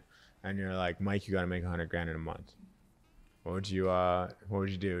again, and you're like, Mike, you got to make $100,000 in a month, what would you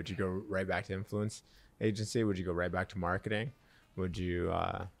do? Would you go right back to influence agency? Would you go right back to marketing? Would you,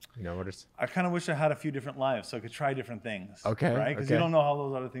 I kind of wish I had a few different lives so I could try different things. Okay. Right? Because you don't know how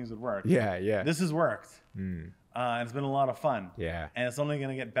those other things would work. Yeah, yeah. This has worked. And it's been a lot of fun. Yeah. And it's only going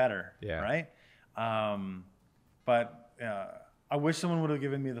to get better. Yeah. Right? But I wish someone would have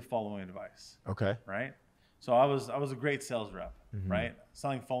given me the following advice. Okay. Right? So I was a great sales rep, right?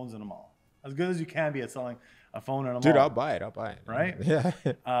 Selling phones in a mall. As good as you can be at selling a phone in a mall. Dude, I'll buy it. Right? Yeah.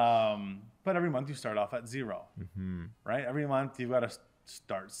 But every month you start off at zero, right? Every month you've got to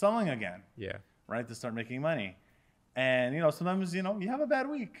start selling again. Yeah. Right? To start making money. And, sometimes, you have a bad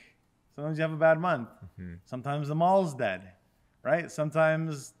week. Sometimes you have a bad month. Sometimes the mall's dead, right?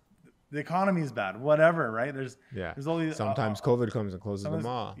 Sometimes the economy is bad, whatever, right? There's all these. Sometimes COVID comes and closes the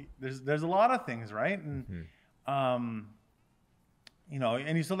mall. There's a lot of things, right? And and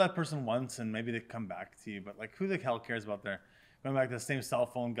you saw that person once, and maybe they come back to you, but like, who the hell cares about going back to the same cell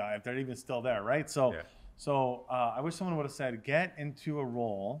phone guy if they're even still there, right? So, I wish someone would have said, get into a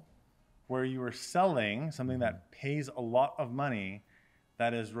role where you are selling something that pays a lot of money,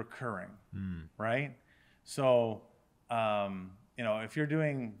 that is recurring, right? So, if you're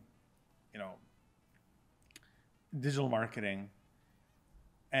doing digital marketing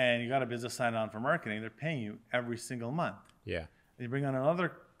and you got a business sign on for marketing, they're paying you every single month. Yeah. And you bring on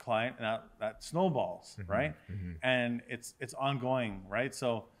another client and that snowballs, right? And it's ongoing, right?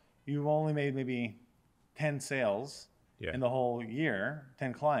 So you've only made maybe 10 sales in the whole year,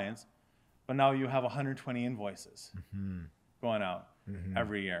 10 clients, but now you have 120 invoices going out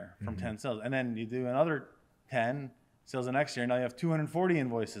every year from 10 sales. And then you do another 10 sales the next year. Now you have 240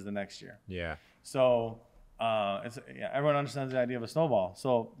 invoices the next year. Yeah. So everyone understands the idea of a snowball.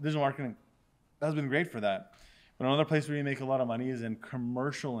 So digital marketing has been great for that. But another place where you make a lot of money is in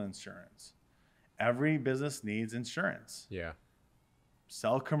commercial insurance. Every business needs insurance. Yeah.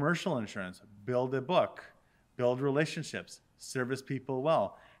 Sell commercial insurance. Build a book. Build relationships. Service people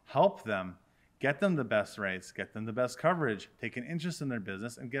well. Help them. Get them the best rates. Get them the best coverage. Take an interest in their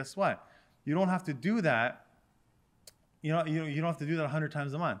business. And guess what? You don't have to do that. You don't have to do that 100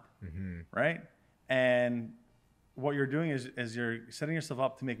 times a month, right? And what you're doing is you're setting yourself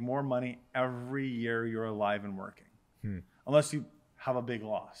up to make more money every year you're alive and working, unless you have a big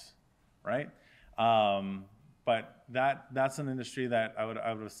loss, right? But that's an industry that I would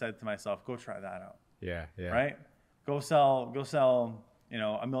have said to myself, go try that out. Yeah, yeah. Right? Go sell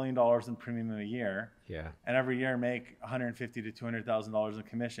 $1 million in premium a year. Yeah. And every year make $150,000 to $200,000 in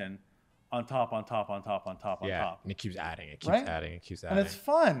commission. On top. And it keeps adding. And it's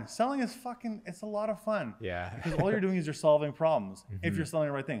fun. Selling is it's a lot of fun. Yeah. Because all you're doing is you're solving problems if you're selling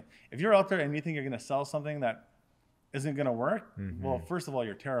the right thing. If you're out there and you think you're going to sell something that isn't going to work, well, first of all,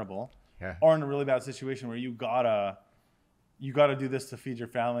 you're terrible. Yeah. Or in a really bad situation where you gotta do this to feed your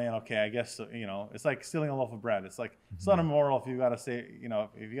family. And okay, I guess, it's like stealing a loaf of bread. It's like, it's not immoral if you got to say,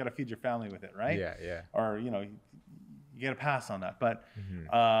 if you got to feed your family with it, right? Yeah, yeah. Or, you get a pass on that. But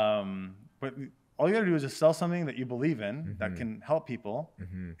all you got to do is just sell something that you believe in that can help people,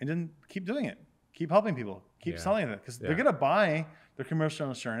 and then keep doing it. Keep helping people. Keep selling it because they're going to buy their commercial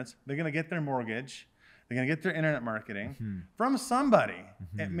insurance. They're going to get their mortgage. They're going to get their internet marketing from somebody.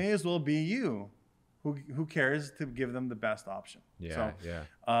 It may as well be you who cares to give them the best option. Yeah,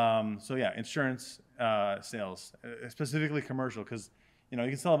 So yeah, insurance sales, specifically commercial, because you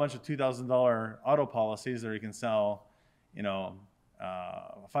can sell a bunch of $2,000 auto policies, or you can sell,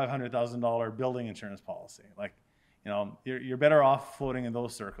 $500,000 building insurance policy. Like, you're better off floating in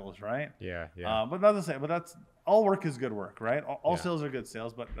those circles, right? Yeah. But not to say, but that's all work is good work, right? All sales are good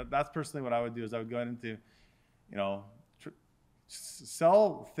sales, but that's personally what I would do is I would go into,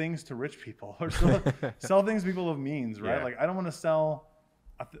 sell things to rich people, or sell things to people of means, right? Yeah. Like I don't want to sell,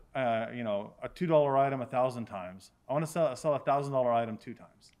 a $2 item 1,000 times. I want to sell a $1,000 item 2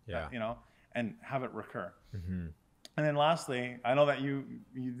 times. Yeah. And have it recur. And then lastly, I know that you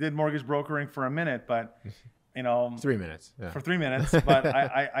did mortgage brokering for a minute, but 3 minutes. Yeah. For 3 minutes, but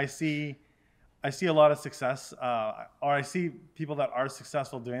I see a lot of success, or I see people that are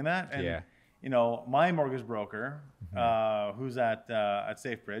successful doing that. And my mortgage broker, who's at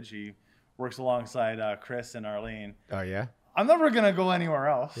SafeBridge, he works alongside Chris and Arlene. Oh yeah. I'm never gonna go anywhere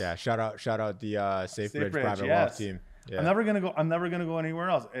else. Yeah. Shout out the SafeBridge private wealth team. Yeah. I'm never gonna go anywhere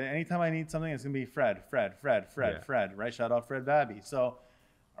else. Anytime I need something, it's gonna be Fred, right? Shout out Fred Babby. So,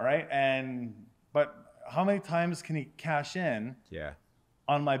 all right. But how many times can he cash in? Yeah.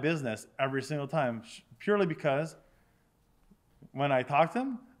 On my business every single time, purely because when I talk to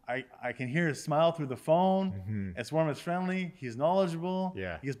him, I can hear his smile through the phone. It's warm, it's friendly. He's knowledgeable.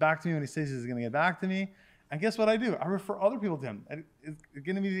 Yeah. He gets back to me when he says he's going to get back to me. And guess what I do? I refer other people to him. It's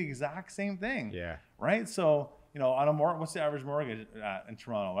going to be the exact same thing. Yeah. Right. So, on what's the average mortgage in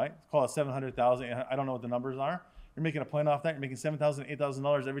Toronto, right? Call it $700,000. I don't know what the numbers are. You're making a point off that. You're making $7,000,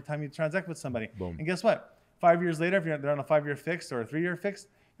 $8,000 every time you transact with somebody. Boom. And guess what? 5 years later, if they're on a 5-year fixed or a 3-year fixed,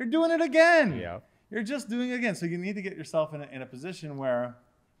 you're doing it again. Yeah. You're just doing it again. So you need to get yourself in a position where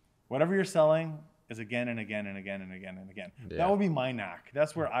whatever you're selling is again and again and again and again and again. Yeah. That would be my knack.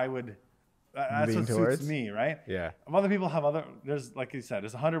 That's where I would. That's what suits me, right? Yeah. If other people have there's like you said,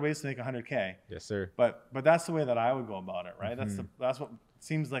 there's 100 ways to make 100K. Yes, sir. But that's the way that I would go about it, right? That's what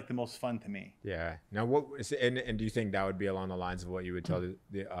seems like the most fun to me. Yeah. Now, and do you think that would be along the lines of what you would tell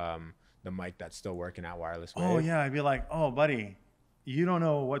the Mike that's still working at Wireless Wave? Oh yeah, I'd be like, oh buddy, you don't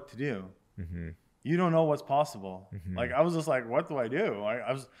know what to do. You don't know what's possible. Like I was just like, what do I do?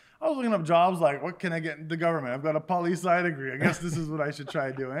 I was looking up jobs like, what can I get in the government? I've got a poli-sci degree. I guess this is what I should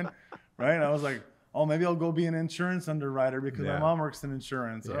try doing, right? And I was like, oh, maybe I'll go be an insurance underwriter because my mom works in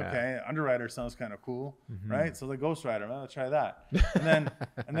insurance. Yeah. Okay, underwriter sounds kind of cool, right? So the ghostwriter, I'll try that. And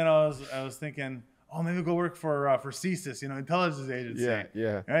then I was thinking, oh, maybe I'll go work for CSIS, intelligence agency.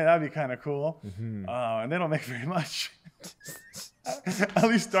 Yeah. Right, that'd be kind of cool. And they don't make very much. At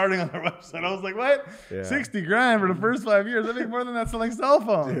least starting on their website, I was like, what? Yeah. 60 grand for the first 5 years? I make more than that selling cell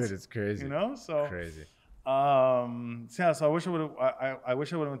phones. Dude, it's crazy. So crazy. So I wish I would have. I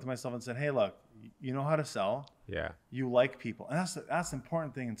wish I would have went to myself and said, hey, look, you know how to sell. Yeah. You like people, and that's the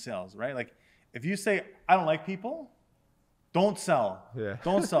important thing in sales, right? Like, if you say I don't like people, don't sell. Yeah.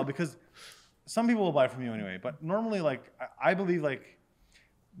 Don't sell, because some people will buy from you anyway. But normally, like, I believe like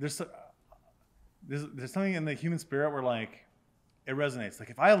there's something in the human spirit where like it resonates.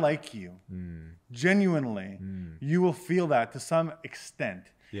 Like if I like you genuinely, you will feel that to some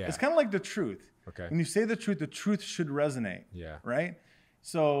extent. Yeah. It's kind of like the truth. Okay. When you say the truth should resonate. Yeah. Right.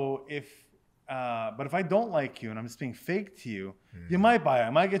 So but if I don't like you and I'm just being fake to you, you might buy it. I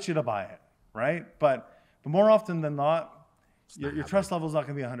might get you to buy it. Right. But more often than not, your trust level is not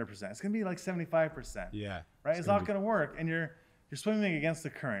going to be 100%. It's going to be like 75%. Yeah. Right. It's not going to work. And you're swimming against the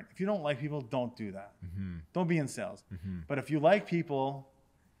current. If you don't like people, don't do that. Don't be in sales. But if you like people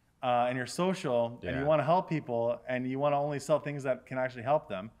and you're social and you want to help people and you want to only sell things that can actually help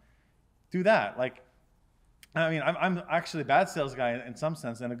them, do that. Like, I mean, I'm actually a bad sales guy in some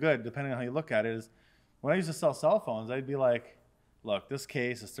sense, and a good, depending on how you look at it, is when I used to sell cell phones, I'd be like, look, this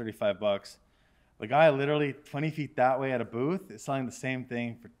case is $35. The guy literally 20 feet that way at a booth is selling the same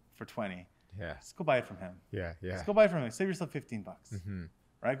thing for 20. Yeah. Just go buy it from him. Yeah. Just go buy it from him. Save yourself $15.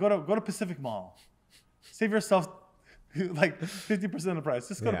 Right? Go to Pacific Mall. Save yourself like 50% of the price.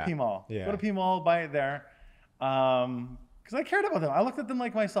 Just go to P Mall. Yeah. Go to P Mall, buy it there. Because I cared about them. I looked at them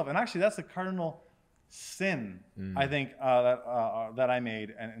like myself. And actually, that's the cardinal sin, I think, that I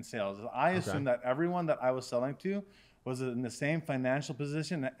made in sales. I assumed that everyone that I was selling to was in the same financial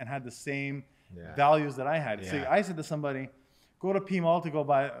position and had the same values that I had. So I said to somebody, go to P Mall to go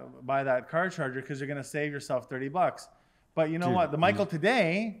buy that car charger because you're going to save yourself $30. But you know what? The Michael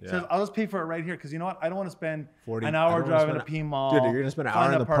today says, I'll just pay for it right here. Because you know what? I don't want to spend 40, an hour driving to P Mall. Dude, you're going to spend an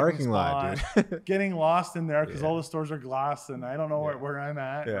hour in the parking lot, dude. Getting lost in there because all the stores are glass and I don't know where I'm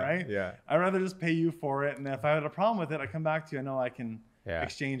at, right? Yeah. I'd rather just pay you for it. And if I had a problem with it, I come back to you. I know I can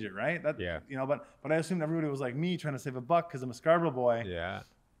exchange it, right? You know, but I assumed everybody was like me trying to save a buck because I'm a Scarborough boy. Yeah.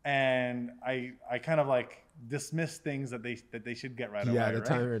 And I kind of like dismiss things that they should get right away. Yeah,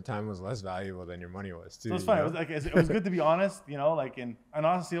 your time was less valuable than your money was too. So it's funny. It was good to be honest, you know, like and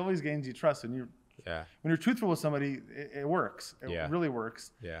honesty always gains you trust. And when you're truthful with somebody, it works. It really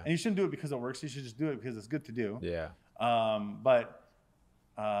works. Yeah. And you shouldn't do it because it works. You should just do it because it's good to do. Yeah. But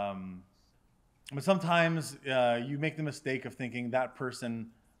sometimes you make the mistake of thinking that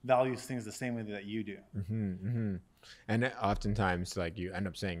person values things the same way that you do. And oftentimes, like, you end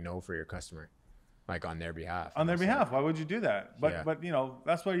up saying no for your customer, like on their behalf. On their behalf, why would you do that? But you know,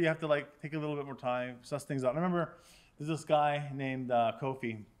 that's why you have to like take a little bit more time, suss things out. I remember there's this guy named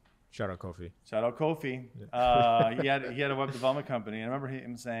Kofi. Shout out Kofi. Shout out Kofi. He had a web development company. And I remember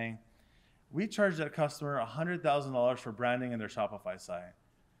him saying, we charged that customer $100,000 for branding in their Shopify site.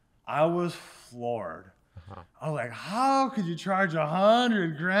 I was floored. I was like, how could you charge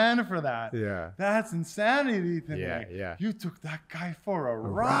 $100,000 for that? Yeah. That's insanity to me. Yeah. You took that guy for a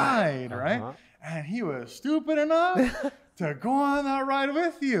ride, right? And he was stupid enough to go on that ride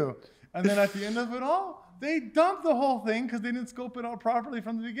with you. And then at the end of it all, they dumped the whole thing because they didn't scope it out properly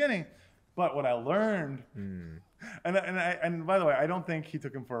from the beginning. But what I learned, and by the way, I don't think he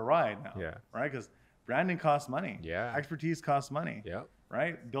took him for a ride now. Yeah. Right? Because branding costs money. Yeah. Expertise costs money. Yeah.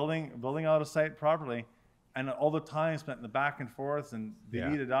 Right? Building out a site properly. And all the time spent in the back and forth and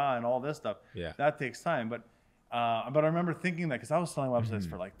da and all this stuff, that takes time. But I remember thinking that because I was selling websites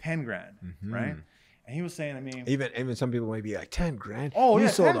for like $10,000, right? And he was saying to me, even some people might be like $10,000. Oh, you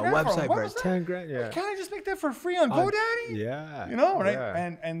sold a website for $10,000. Yeah, can't I just make that for free on GoDaddy? Yeah, you know, right?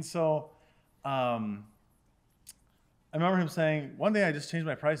 Yeah. And so, I remember him saying one day I just changed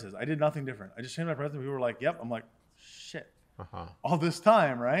my prices. I did nothing different. I just changed my prices. And people were like, "Yep." I'm like, "Shit." All this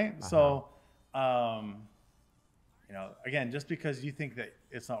time, right? So. You know, again, just because you think that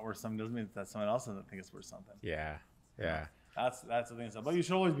it's not worth something doesn't mean that someone else doesn't think it's worth something. Yeah, yeah. That's the thing. But you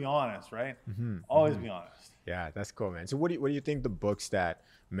should always be honest, right? Always be honest. Yeah, that's cool, man. So what do you think the books that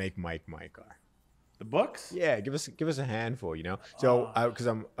make Mike are? The books? Yeah, give us a handful. You know, so because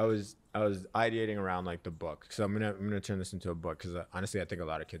I was ideating around like the book, so I'm gonna turn this into a book because honestly I think a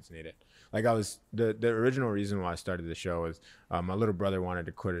lot of kids need it. Like the original reason why I started the show was my little brother wanted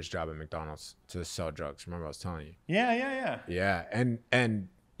to quit his job at McDonald's to sell drugs. Remember I was telling you? Yeah. And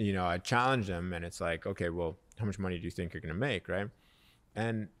you know, I challenged him, and it's like, okay, well, how much money do you think you're gonna make, right?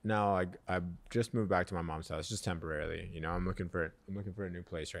 And now I just moved back to my mom's house just temporarily. You know, I'm looking for a new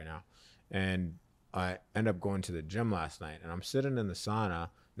place right now, and I end up going to the gym last night, and I'm sitting in the sauna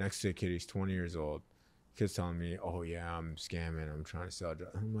next to a kid who's 20 years old. Kid's telling me, oh yeah, I'm scamming, I'm trying to sell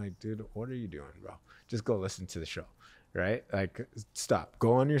drugs. I'm like, dude, what are you doing, bro? Just go listen to the show, right? Like, stop.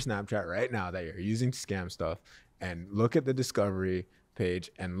 Go on your Snapchat right now that you're using to scam stuff and look at the discovery page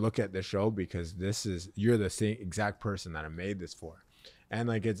and look at the show, because you're the same exact person that I made this for. And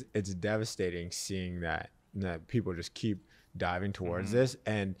like, it's devastating seeing that people just keep diving towards this.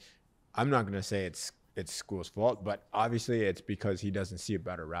 And I'm not going to say it's school's fault, but obviously it's because he doesn't see a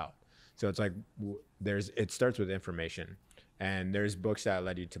better route. So it's like it starts with information, and there's books that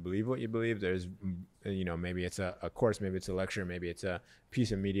led you to believe what you believe. There's, you know, maybe it's a course, maybe it's a lecture, maybe it's a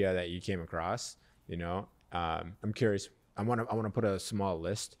piece of media that you came across. You know, I'm curious. I want to put a small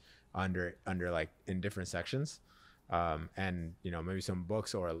list under like in different sections, and you know, maybe some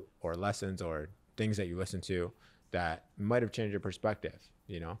books or lessons or things that you listen to that might have changed your perspective.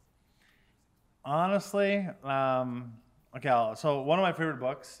 You know. Honestly, okay, so one of my favorite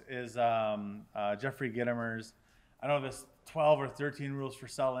books is Jeffrey Gitomer's, I don't know if it's 12 or 13 Rules for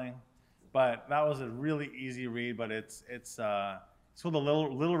Selling, but that was a really easy read, but it's called the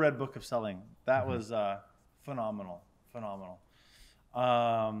Little Red Book of Selling. That was phenomenal. You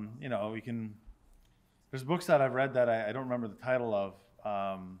know, there's books that I've read that I don't remember the title of.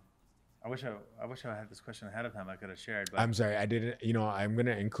 I wish I had this question ahead of time. I could have shared. But I'm sorry, I didn't. You know, I'm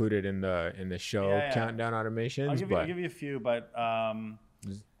gonna include it in the show countdown automations. I'll give you a few, but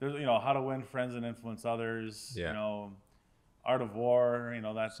there's, you know, How to Win Friends and Influence Others. Yeah. You know, Art of War. You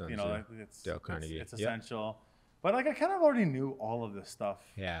know, that's you know, it's essential. But like, I kind of already knew all of this stuff.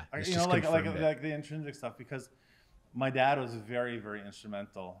 Yeah. You know, like the intrinsic stuff, because my dad was very, very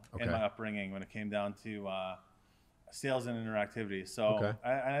instrumental in my upbringing when it came down to sales and interactivity. So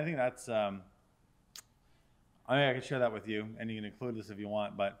I think that's, I mean, I can share that with you, and you can include this if you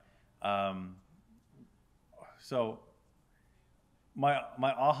want, but so my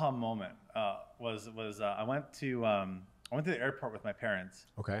aha moment was I went to the airport with my parents.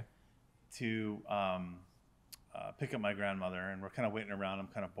 Okay. To pick up my grandmother, and we're kind of waiting around. I'm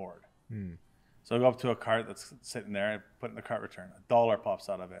kind of bored. So I go up to a cart that's sitting there. I put in the cart return. $1 pops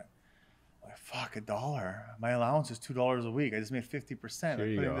out of it. I'm like, fuck, $1. My allowance is $2 a week. I just made 50%. Here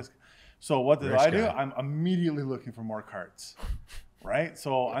you go. So what did Rich I do? guy. I'm immediately looking for more carts, right?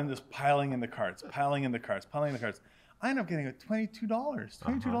 So I'm just piling in the carts. I end up getting a $22.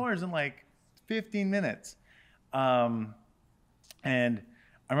 $22 in like 15 minutes. And I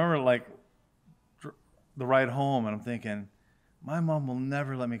remember like the ride home, and I'm thinking, my mom will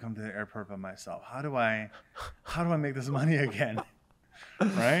never let me come to the airport by myself. How do I make this money again?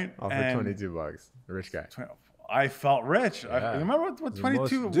 Right? All for $22. Rich guy. I felt rich. Yeah. I remember what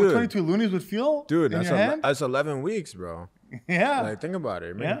 22 loonies would feel. Dude, in your hand? that's 11 weeks, bro. Yeah. Like, think about it.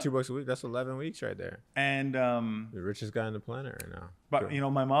 You're making $2 a week. That's 11 weeks right there. And the richest guy on the planet right now. But you know,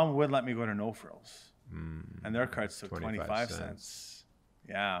 my mom would let me go to No Frills, and their carts took 25 cents.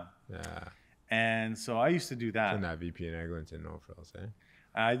 Yeah. Yeah. And so I used to do that. And that VP in Eglinton, No Frills, eh?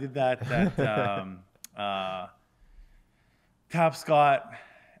 I did that Tapscott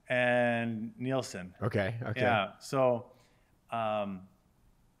and Nielsen. Okay. Yeah. So, in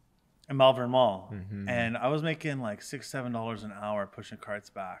Malvern Mall, and I was making like $6-7 an hour pushing carts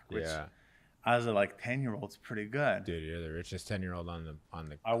back, which as a like 10-year-old is pretty good. Dude, you're the richest 10-year-old on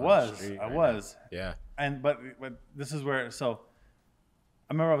the I was. street I right was. now. Yeah. And but this is where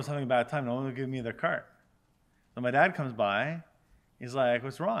I remember I was having a bad time. No one would give me their cart. So my dad comes by. He's like,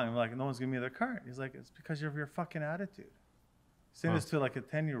 "What's wrong?" I'm like, "No one's giving me their cart." He's like, "It's because of your fucking attitude." Saying this to like a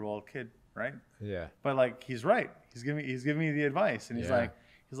 10-year-old kid, right? Yeah. But like, he's right. He's giving me the advice, and he's like,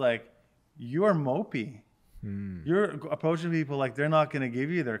 "You're mopey. You're approaching people like they're not going to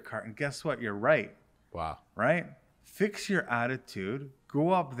give you their cart, and guess what? You're right." Wow. Right? Fix your attitude.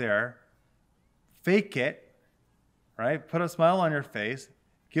 Go up there, fake it, right? Put a smile on your face.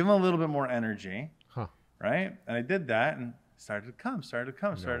 Give them a little bit more energy, right? And I did that, and started to come,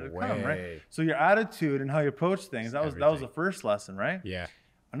 right? So your attitude and how you approach things, that was the first lesson, right? Yeah.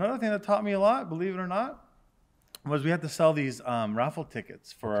 Another thing that taught me a lot, believe it or not, was we had to sell these raffle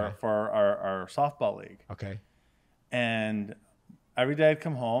tickets for our softball league. Okay. And every day I'd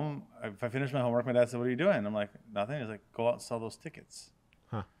come home. If I finished my homework, my dad said, "What are you doing?" I'm like, "Nothing." He's like, "Go out and sell those tickets."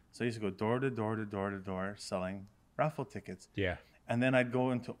 So I used to go door to door selling raffle tickets. Yeah. And then I'd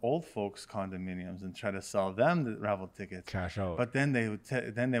go into old folks' condominiums and try to sell them the raffle tickets. Cash out. But then they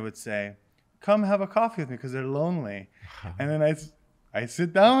would say, "Come have a coffee with me," because they're lonely. And then I'd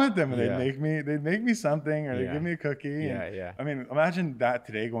sit down with them, and they'd make me something, or they'd give me a cookie. Yeah. I mean, imagine that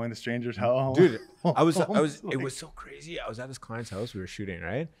today, going to strangers' house. Dude, it was so crazy. I was at this client's house we were shooting,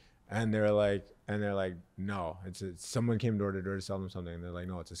 right? And they're like, "No, it's someone came door to door to sell them something." And they're like,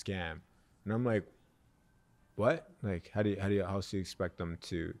 "No, it's a scam." And I'm like, "What? Like, how do you expect them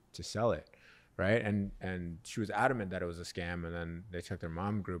to sell it?" Right? And she was adamant that it was a scam, and then they checked their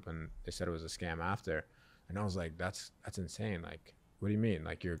mom group and they said it was a scam after. And I was like, that's insane. Like, what do you mean?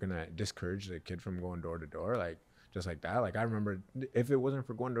 Like, you're gonna discourage the kid from going door to door, like, just like that? Like, I remember, if it wasn't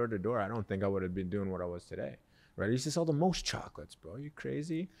for going door to door, I don't think I would have been doing what I was today. Right? I used to sell the most chocolates, bro. Are you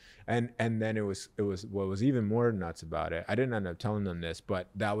crazy? And then it was what was even more nuts about it. I didn't end up telling them this, but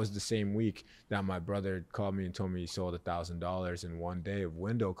that was the same week that my brother called me and told me he sold $1,000 in one day of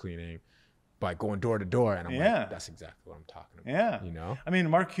window cleaning by going door to door. And I'm like, that's exactly what I'm talking about. Yeah. You know? I mean,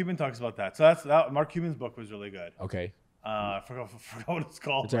 Mark Cuban talks about that. So Mark Cuban's book was really good. Okay. I forgot what it's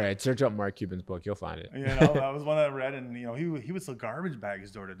called. It's all right. Search up Mark Cuban's book. You'll find it. You know, that was one that I read, and you know, he would sell garbage bags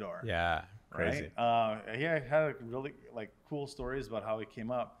door to door. Yeah. Crazy. Right? He had really like cool stories about how he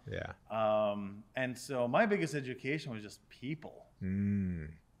came up. Yeah. And so my biggest education was just people.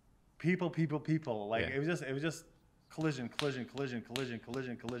 People. Like it was just collision,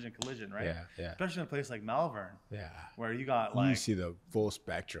 right? Yeah. Especially in a place like Malvern. Yeah. Where you got like you see the full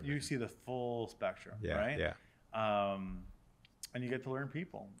spectrum. Yeah. Right? Yeah. And you get to learn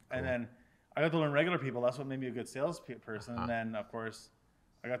people. Cool. And then I got to learn regular people. That's what made me a good salesperson. And then, of course,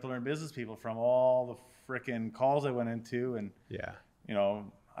 I got to learn business people from all the freaking calls I went into. And, you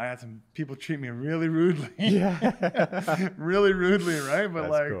know, I had some people treat me really rudely. Yeah. Really rudely, right? But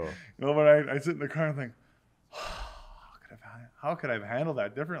that's like, cool. You know, but I sit in the car and think, how could I have handled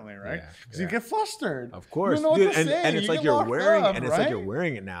that differently, right? Because you get flustered. Of course, you don't know what to say. And it's like you're wearing, up, and it's like you're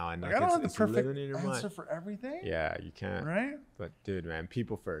wearing it now, and like I don't have the perfect answer mind. For everything. Yeah, you can't. Right. But dude, man,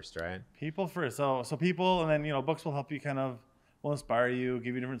 people first, right? People first. So people, and then you know, books will help you will inspire you,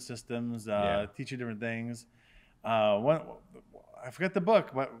 give you different systems, teach you different things. I forget the book,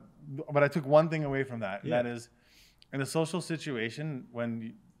 but I took one thing away from that. And that is, in a social situation,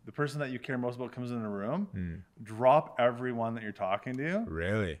 when the person that you care most about comes in the room, drop everyone that you're talking to.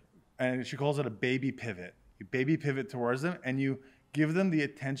 Really? And she calls it a baby pivot. You baby pivot towards them, and you give them the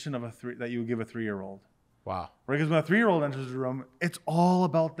attention of that you would give a 3-year-old. Wow. Right? Because when a 3-year-old enters the room, it's all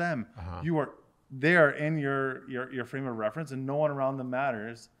about them. They are in your frame of reference, and no one around them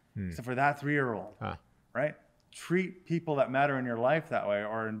matters except for that 3-year-old. Right? Treat people that matter in your life that way,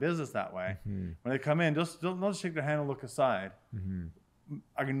 or in business that way. When they come in, don't shake their hand and look aside.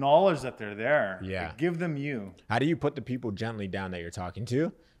 Acknowledge that they're there. Yeah. Like, give them you. How do you put the people gently down that you're talking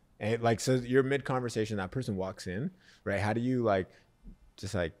to? And like, so you're mid conversation, that person walks in, right? How do you like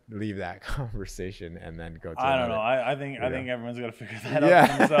just like leave that conversation and then go to I don't know. I think everyone's got to figure that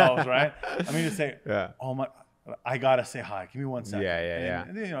out for themselves, right? I mean, to say, oh my, I gotta say hi. Give me 1 second.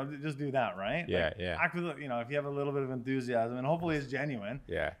 And, you know, just do that, right? Yeah, like, act with, you know, if you have a little bit of enthusiasm, and hopefully it's genuine.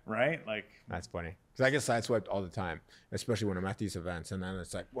 Yeah. Right. Like, that's funny because I get sideswiped all the time, especially when I'm at these events, and then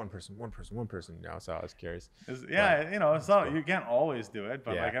it's like one person. You know, so I was curious. You know, it's not, you can't always do it,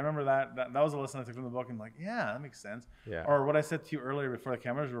 but like I remember that was a lesson I took from the book, and like, yeah, that makes sense. Yeah. Or what I said to you earlier before the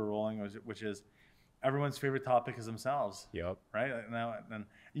cameras were rolling which is, everyone's favorite topic is themselves. Yep. Right. Now, and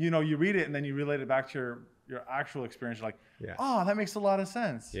you know, you read it and then you relate it back to your actual experience. You're like, oh, that makes a lot of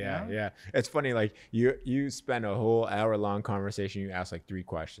sense. Yeah. You know? Yeah. It's funny. Like you spend a whole hour-long conversation. You ask like 3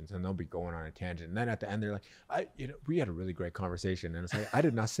 questions, and they'll be going on a tangent. And then at the end, they're like, we had a really great conversation. And it's like, I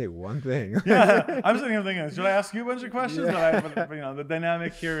did not say one thing. I'm sitting here thinking, should I ask you a bunch of questions? But you know, the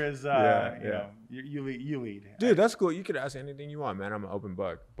dynamic here is, you know, you lead. Dude, that's cool. You could ask anything you want, man. I'm an open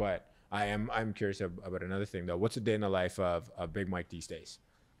book. But I'm curious about another thing though. What's a day in the life of Big Mike these days?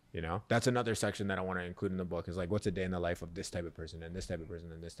 You know, that's another section that I want to include in the book, is like, what's a day in the life of this type of person and this type of person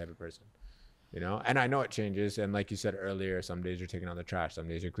and this type of person, you know? And I know it changes. And like you said earlier, some days you're taking out the trash, some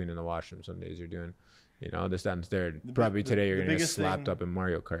days you're cleaning the washroom, some days you're doing, you know, this, that, and third. Probably today you're going to get slapped up in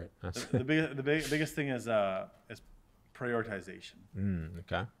Mario Kart. The biggest thing is prioritization.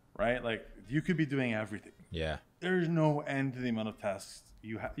 Okay. Right? Like, you could be doing everything. Yeah. There's no end to the amount of tasks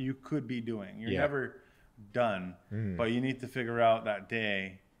you could be doing. You're never done. But you need to figure out that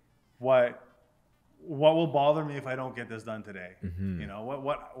day, what will bother me if I don't get this done today? You know,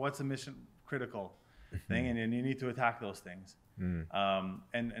 what's a mission critical thing, and you need to attack those things.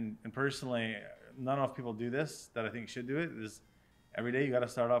 And personally, not enough people do this that I think should do it. Is every day you got to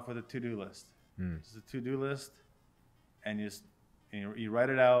start off with a to-do list. It's a to-do list, and you write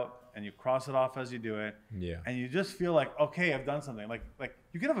it out and you cross it off as you do it. Yeah. And you just feel like, okay, I've done something. Like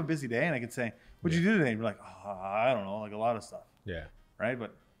you could have a busy day and I could say, what'd you do today? And you're like, oh, I don't know, like a lot of stuff. Yeah. Right.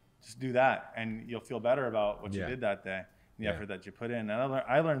 But just do that and you'll feel better about what you did that day, the effort that you put in. And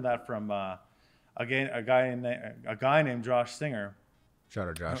I learned that from a guy named Josh Singer. Shout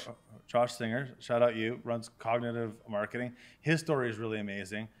out Josh. Josh Singer, shout out you, runs cognitive marketing. His story is really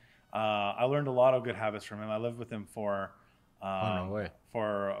amazing. I learned a lot of good habits from him. I lived with him for a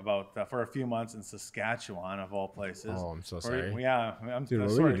few months in Saskatchewan, of all places. Oh, I'm so sorry. Dude,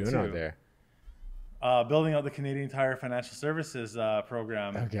 what were you doing out there? Building out the Canadian Tire Financial Services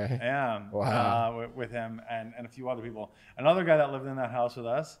program. Okay. Yeah. Wow. With him and a few other people. Another guy that lived in that house with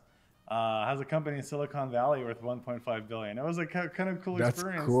us has a company in Silicon Valley worth $1.5 billion. It was a kind of cool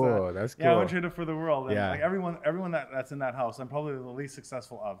experience. That's cool. That's cool. Yeah, I went traded for the world. And like everyone that's in that house, I'm probably the least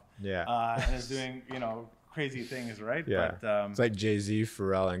successful of. Yeah. And is doing, you know, crazy things, right? Yeah. But, it's like Jay-Z,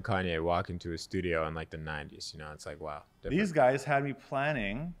 Pharrell, and Kanye walk into a studio in like the 90s. You know, it's like, wow. Different. These guys had me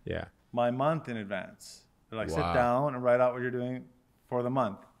planning my month in advance. They're like, sit down and write out what you're doing for the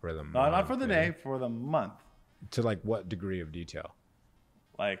month. For the month. Not for the day, for the month. To like what degree of detail?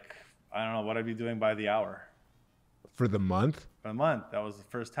 Like, I don't know what I'd be doing by the hour. For the month? For the month. That was the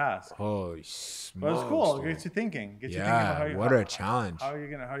first task. Holy smokes. But it was cool. It gets you thinking. What a challenge. How are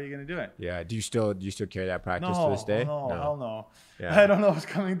you gonna do it? Yeah. Do you still carry that practice to this day? No, hell no. Yeah. I don't know what's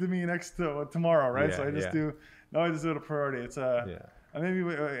coming to me tomorrow, right? Yeah, so I just do it a priority. It's maybe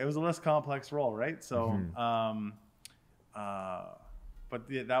it was a less complex role, right? So but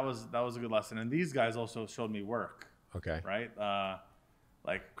that was a good lesson. And these guys also showed me work. Okay. Right?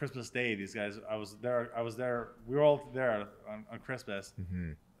 Like Christmas Day, these guys, I was there. We were all there on Christmas,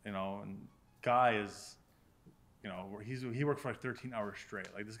 you know, and Guy is, you know, he worked for like 13 hours straight.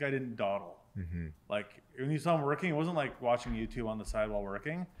 Like this guy didn't dawdle. Like when you saw him working, it wasn't like watching YouTube on the side while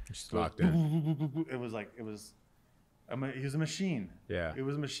working. Just locked in. It was like, he was a machine. Yeah. It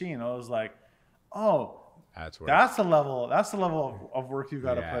was a machine. I was like, oh, that's the level of work you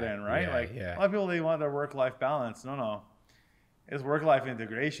got to put in, right? A lot of people, they want their work-life balance. No. It's work-life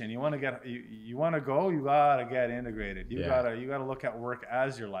integration. You want to get you want to go, you gotta get integrated. You gotta look at work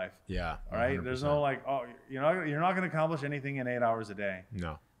as your life. Yeah. All right. 100%. There's no like, oh, you're not gonna accomplish anything in 8 hours a day.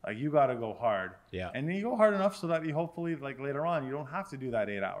 No. Like you gotta go hard. Yeah. And then you go hard enough so that you hopefully like later on you don't have to do that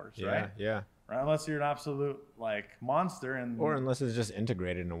 8 hours. Right. Yeah. Right? Unless you're an absolute like monster, or unless it's just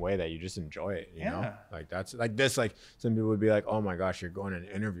integrated in a way that you just enjoy it. You know, like that's like this. Like some people would be like, "Oh my gosh, you're going to an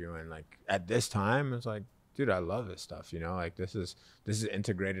interview and like at this time," it's like, dude, I love this stuff. You know, like this is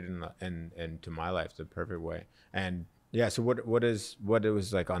integrated into my life the perfect way. And yeah, so what it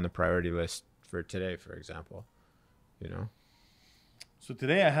was like on the priority list for today, for example, you know. So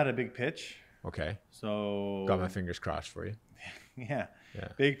today I had a big pitch. Okay. So got my fingers crossed for you. Yeah.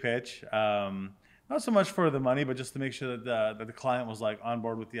 Big pitch. Not so much for the money, but just to make sure that the client was like on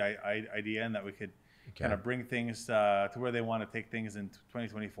board with the idea and that we could kind of bring things to where they want to take things in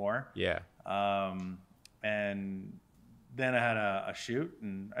 2024. Yeah. And then I had a shoot,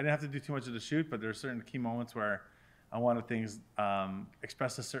 and I didn't have to do too much of the shoot, but there are certain key moments where I wanted things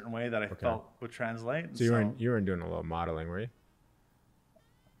expressed a certain way that I felt would translate. So you weren't doing a little modeling, were you?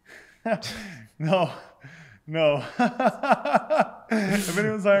 No. If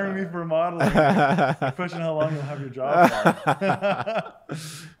anyone's hiring me for modeling, the question how long you'll have your job for.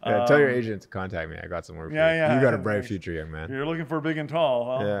 Tell your agent to contact me. I got some work for you. You got a bright future, young man. You're looking for big and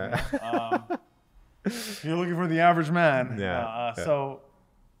tall. Well, you're looking for the average man. So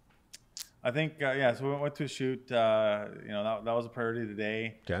I think, so we went to a shoot. That was a priority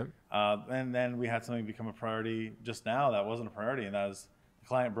today. Okay. And then we had something become a priority just now that wasn't a priority, and that was the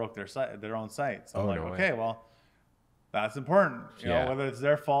client broke their own site. So I'm like, okay, well, that's important. You know, whether it's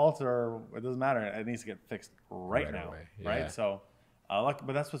their fault or it doesn't matter. It needs to get fixed right now, right? So, but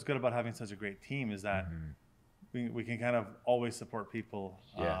that's what's good about having such a great team is that we can kind of always support people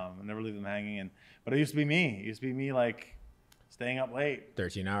and never leave them hanging. But it used to be me. It used to be me like staying up late,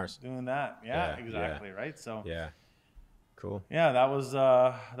 13 hours, doing that. Yeah, exactly, right? So cool. Yeah, that was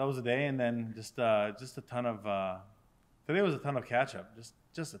a day, and then just a ton of. Today was a ton of catch up,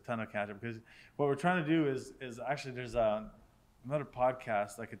 just a ton of catch up, because what we're trying to do is actually there's another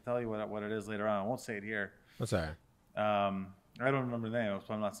podcast. I could tell you what it is later on. I won't say it here. What's that? I don't remember the name,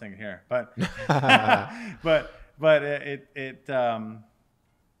 so I'm not saying it here. But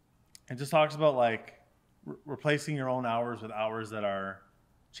it just talks about like replacing your own hours with hours that are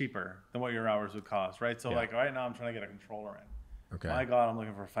cheaper than what your hours would cost, right? So like right now I'm trying to get a controller in. Okay. My God, I'm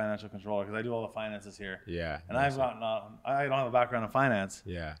looking for a financial controller because I do all the finances here. Yeah. And I don't have a background in finance.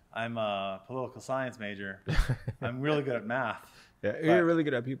 Yeah. I'm a political science major. I'm really good at math. Yeah, you're really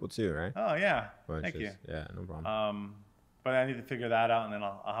good at people too, right? Oh yeah. Thank you. Yeah, no problem. But I need to figure that out, and then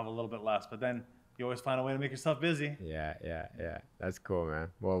I'll have a little bit less. But then you always find a way to make yourself busy. Yeah. That's cool, man.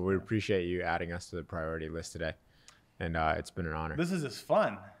 Well, we appreciate you adding us to the priority list today, and it's been an honor. This is just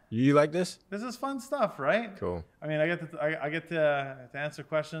fun. You like this? This is fun stuff, right? Cool. I mean, I get to answer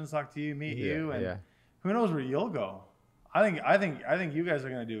questions, talk to you, meet you, and who knows where you'll go. I think you guys are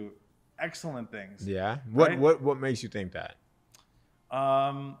going to do excellent things. Yeah. What makes you think that?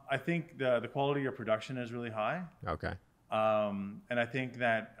 I think the quality of your production is really high. Okay. And I think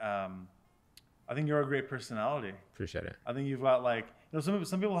that I think you're a great personality. Appreciate it. I think you've got like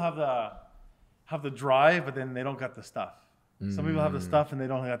some people have the drive, but then they don't got the stuff. Some people have the stuff and they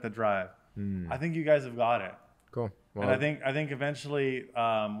don't got the drive. I think you guys have got it. Cool. Well, and I think eventually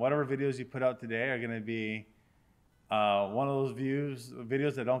whatever videos you put out today are going to be one of those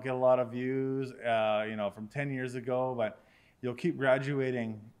videos that don't get a lot of views, from 10 years ago, but you'll keep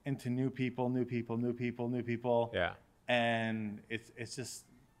graduating into new people. Yeah. And it's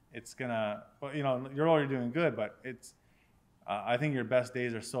gonna, you're already doing good, but I think your best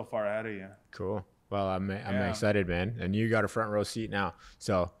days are so far ahead of you. Cool. Well, I'm excited, man, and you got a front row seat now.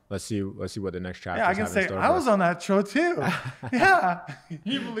 So let's see what the next chapter. Yeah, I can say I was on that show too. Yeah,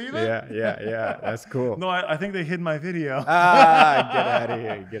 you believe it? Yeah. That's cool. No, I think they hid my video. Get out of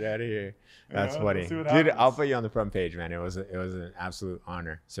here. That's funny, dude. I'll put you on the front page, man. It was an absolute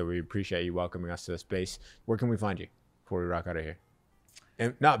honor. So we appreciate you welcoming us to the space. Where can we find you before we rock out of here?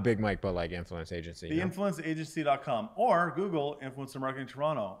 And not Big Mike, but like Influence Agency. The influenceagency.com, or Google Influencer Marketing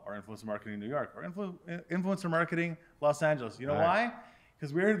Toronto, or Influencer Marketing New York, or Influencer Marketing Los Angeles. You know why?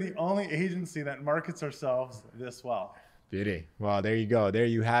 Because we're the only agency that markets ourselves this well. Beauty. Well, there you go. There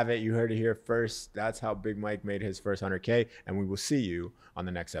you have it. You heard it here first. That's how Big Mike made his first 100K, and we will see you on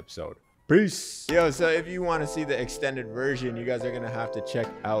the next episode. Peace. Yo, so if you want to see the extended version, you guys are going to have to check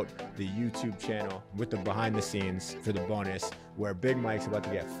out the YouTube channel with the behind the scenes for the bonus, where Big Mike's about to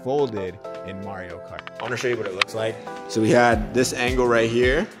get folded in Mario Kart. I want to show you what it looks like. So we had this angle right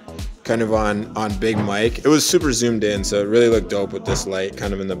here, kind of on Big Mike. It was super zoomed in, so it really looked dope with this light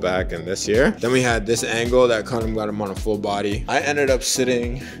kind of in the back and this here. Then we had this angle that kind of got him on a full body. I ended up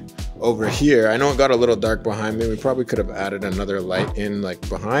sitting over here. I know it got a little dark behind me. We probably could have added another light in like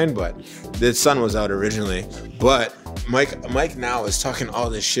behind, but the sun was out originally. But Mike now is talking all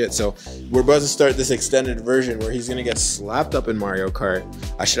this shit. So we're about to start this extended version where he's gonna get slapped up in Mario Kart.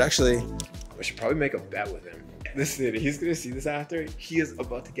 I should probably make a bet with him. Listen, he's gonna see this after. He is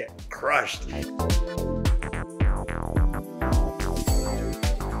about to get crushed. Good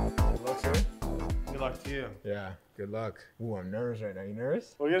luck, sir. Good luck to you. Yeah, good luck. Ooh, I'm nervous right now. You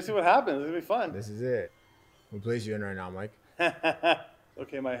nervous? We're gonna see what happens. It's gonna be fun. This is it. What place you in right now, Mike?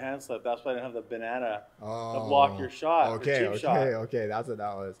 Okay, my hand slipped. That's why I didn't have the banana to Oh, block your shot. Okay, shot. okay. That's what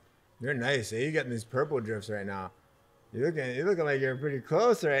that was. You're nice. Eh? You're getting these purple drifts right now. You're looking like you're pretty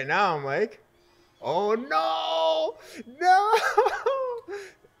close right now, Mike. Oh no! No!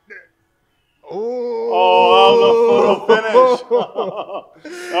 Oh, that was a photo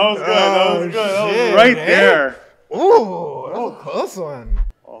finish. That was good. That was good. That was right there. Ooh, that was a close one.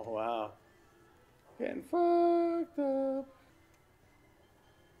 Oh wow. Getting fucked up.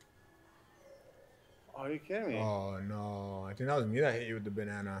 Oh, are you kidding me? Oh no! I think that was me that hit you with the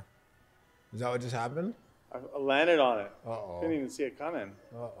banana. Is that what just happened? I landed on it. Uh-oh. Couldn't even see it coming.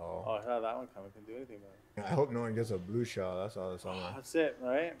 Uh-oh. Oh, I saw that one coming. Couldn't do anything about it. I hope no one gets a blue shell. That's all that's on there. That's it,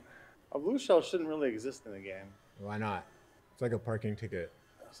 right? A blue shell shouldn't really exist in the game. Why not? It's like a parking ticket.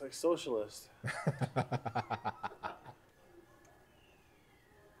 It's like socialist.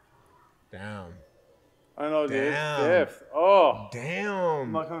 Damn. I know, dude. Damn. Fifth. Oh. Damn.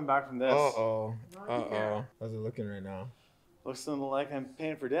 I'm not coming back from this. Uh-oh. Uh-oh. How's it looking right now? Looks like I'm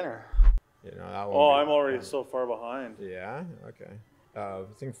paying for dinner. You know, that one. Oh, I'm already so far behind. Yeah? Okay. I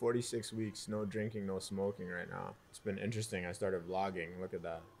think 46 weeks, no drinking, no smoking right now. It's been interesting. I started vlogging. Look at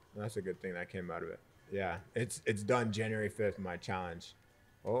that. That's a good thing that came out of it. Yeah, it's done January 5th, my challenge.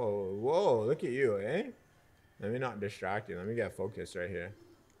 Oh, whoa, look at you, eh? Let me not distract you. Let me get focused right here.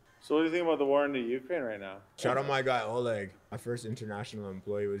 So what do you think about the war in the Ukraine right now? Shout out my guy Oleg. My first international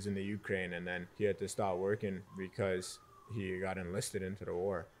employee was in the Ukraine, and then he had to stop working because he got enlisted into the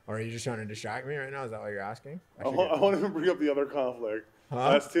war. Or are you just trying to distract me right now? Is that what you're asking? I won't even bring up the other conflict.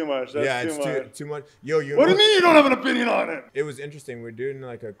 Huh? That's too much. That's too much. Yo, what do you mean you don't have an opinion on it? It was interesting. We're doing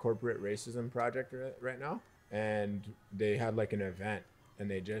like a corporate racism project right now, and they had like an event, and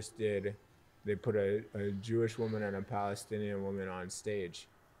they put a Jewish woman and a Palestinian woman on stage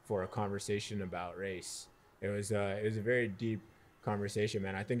for a conversation about race. It was a very deep conversation,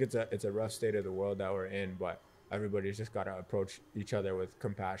 man. I think it's a rough state of the world that we're in, but everybody's just got to approach each other with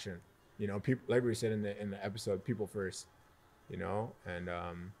compassion. You know, people, like we said in the episode, people first. You know, and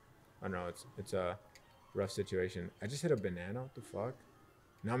I don't know, it's a rough situation. I just hit a banana. What the fuck?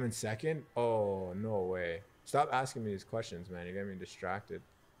 Now I'm in second. Oh no way! Stop asking me these questions, man. You're getting me distracted.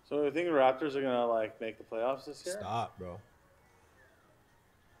 So you think the Raptors are gonna like make the playoffs this year? Stop, bro.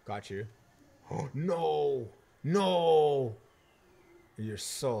 Got you. Oh no, no! You're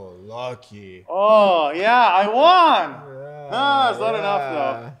so lucky. Oh yeah, I won. Yeah, no, it's not enough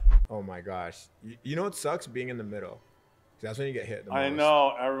though. Oh my gosh! You know what sucks? Being in the middle. That's when you get hit the most. I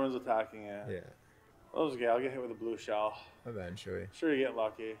know, everyone's attacking it. Yeah. That was okay. I'll get hit with a blue shell. Eventually. Sure, you get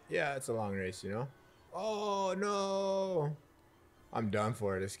lucky. Yeah, it's a long race, you know? Oh, no. I'm done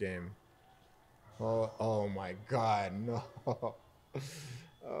for this game. Oh my God, no.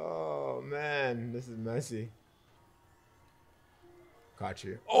 Oh, man, this is messy. Caught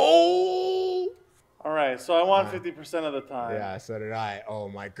you. Oh! All right, so I won 50% of the time. Yeah, so did I. Oh,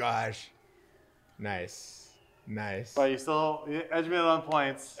 my gosh. Nice. Nice. But you edged me on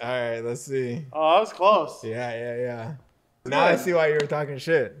points. All right, let's see. Oh, that was close. Yeah. Now I see why you were talking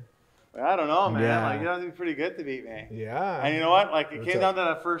shit. I don't know, man. Yeah. Like, you have to be pretty good to beat me. Yeah. And you know what? Like, it came down to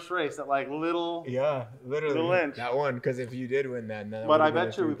that first race, that like little. Yeah, literally. Little inch. That one, because if you did win that, But I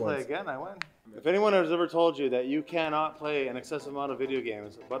bet you we play again, I win. If anyone has ever told you that you cannot play an excessive amount of video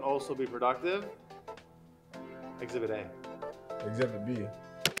games, but also be productive, Exhibit A. Exhibit B.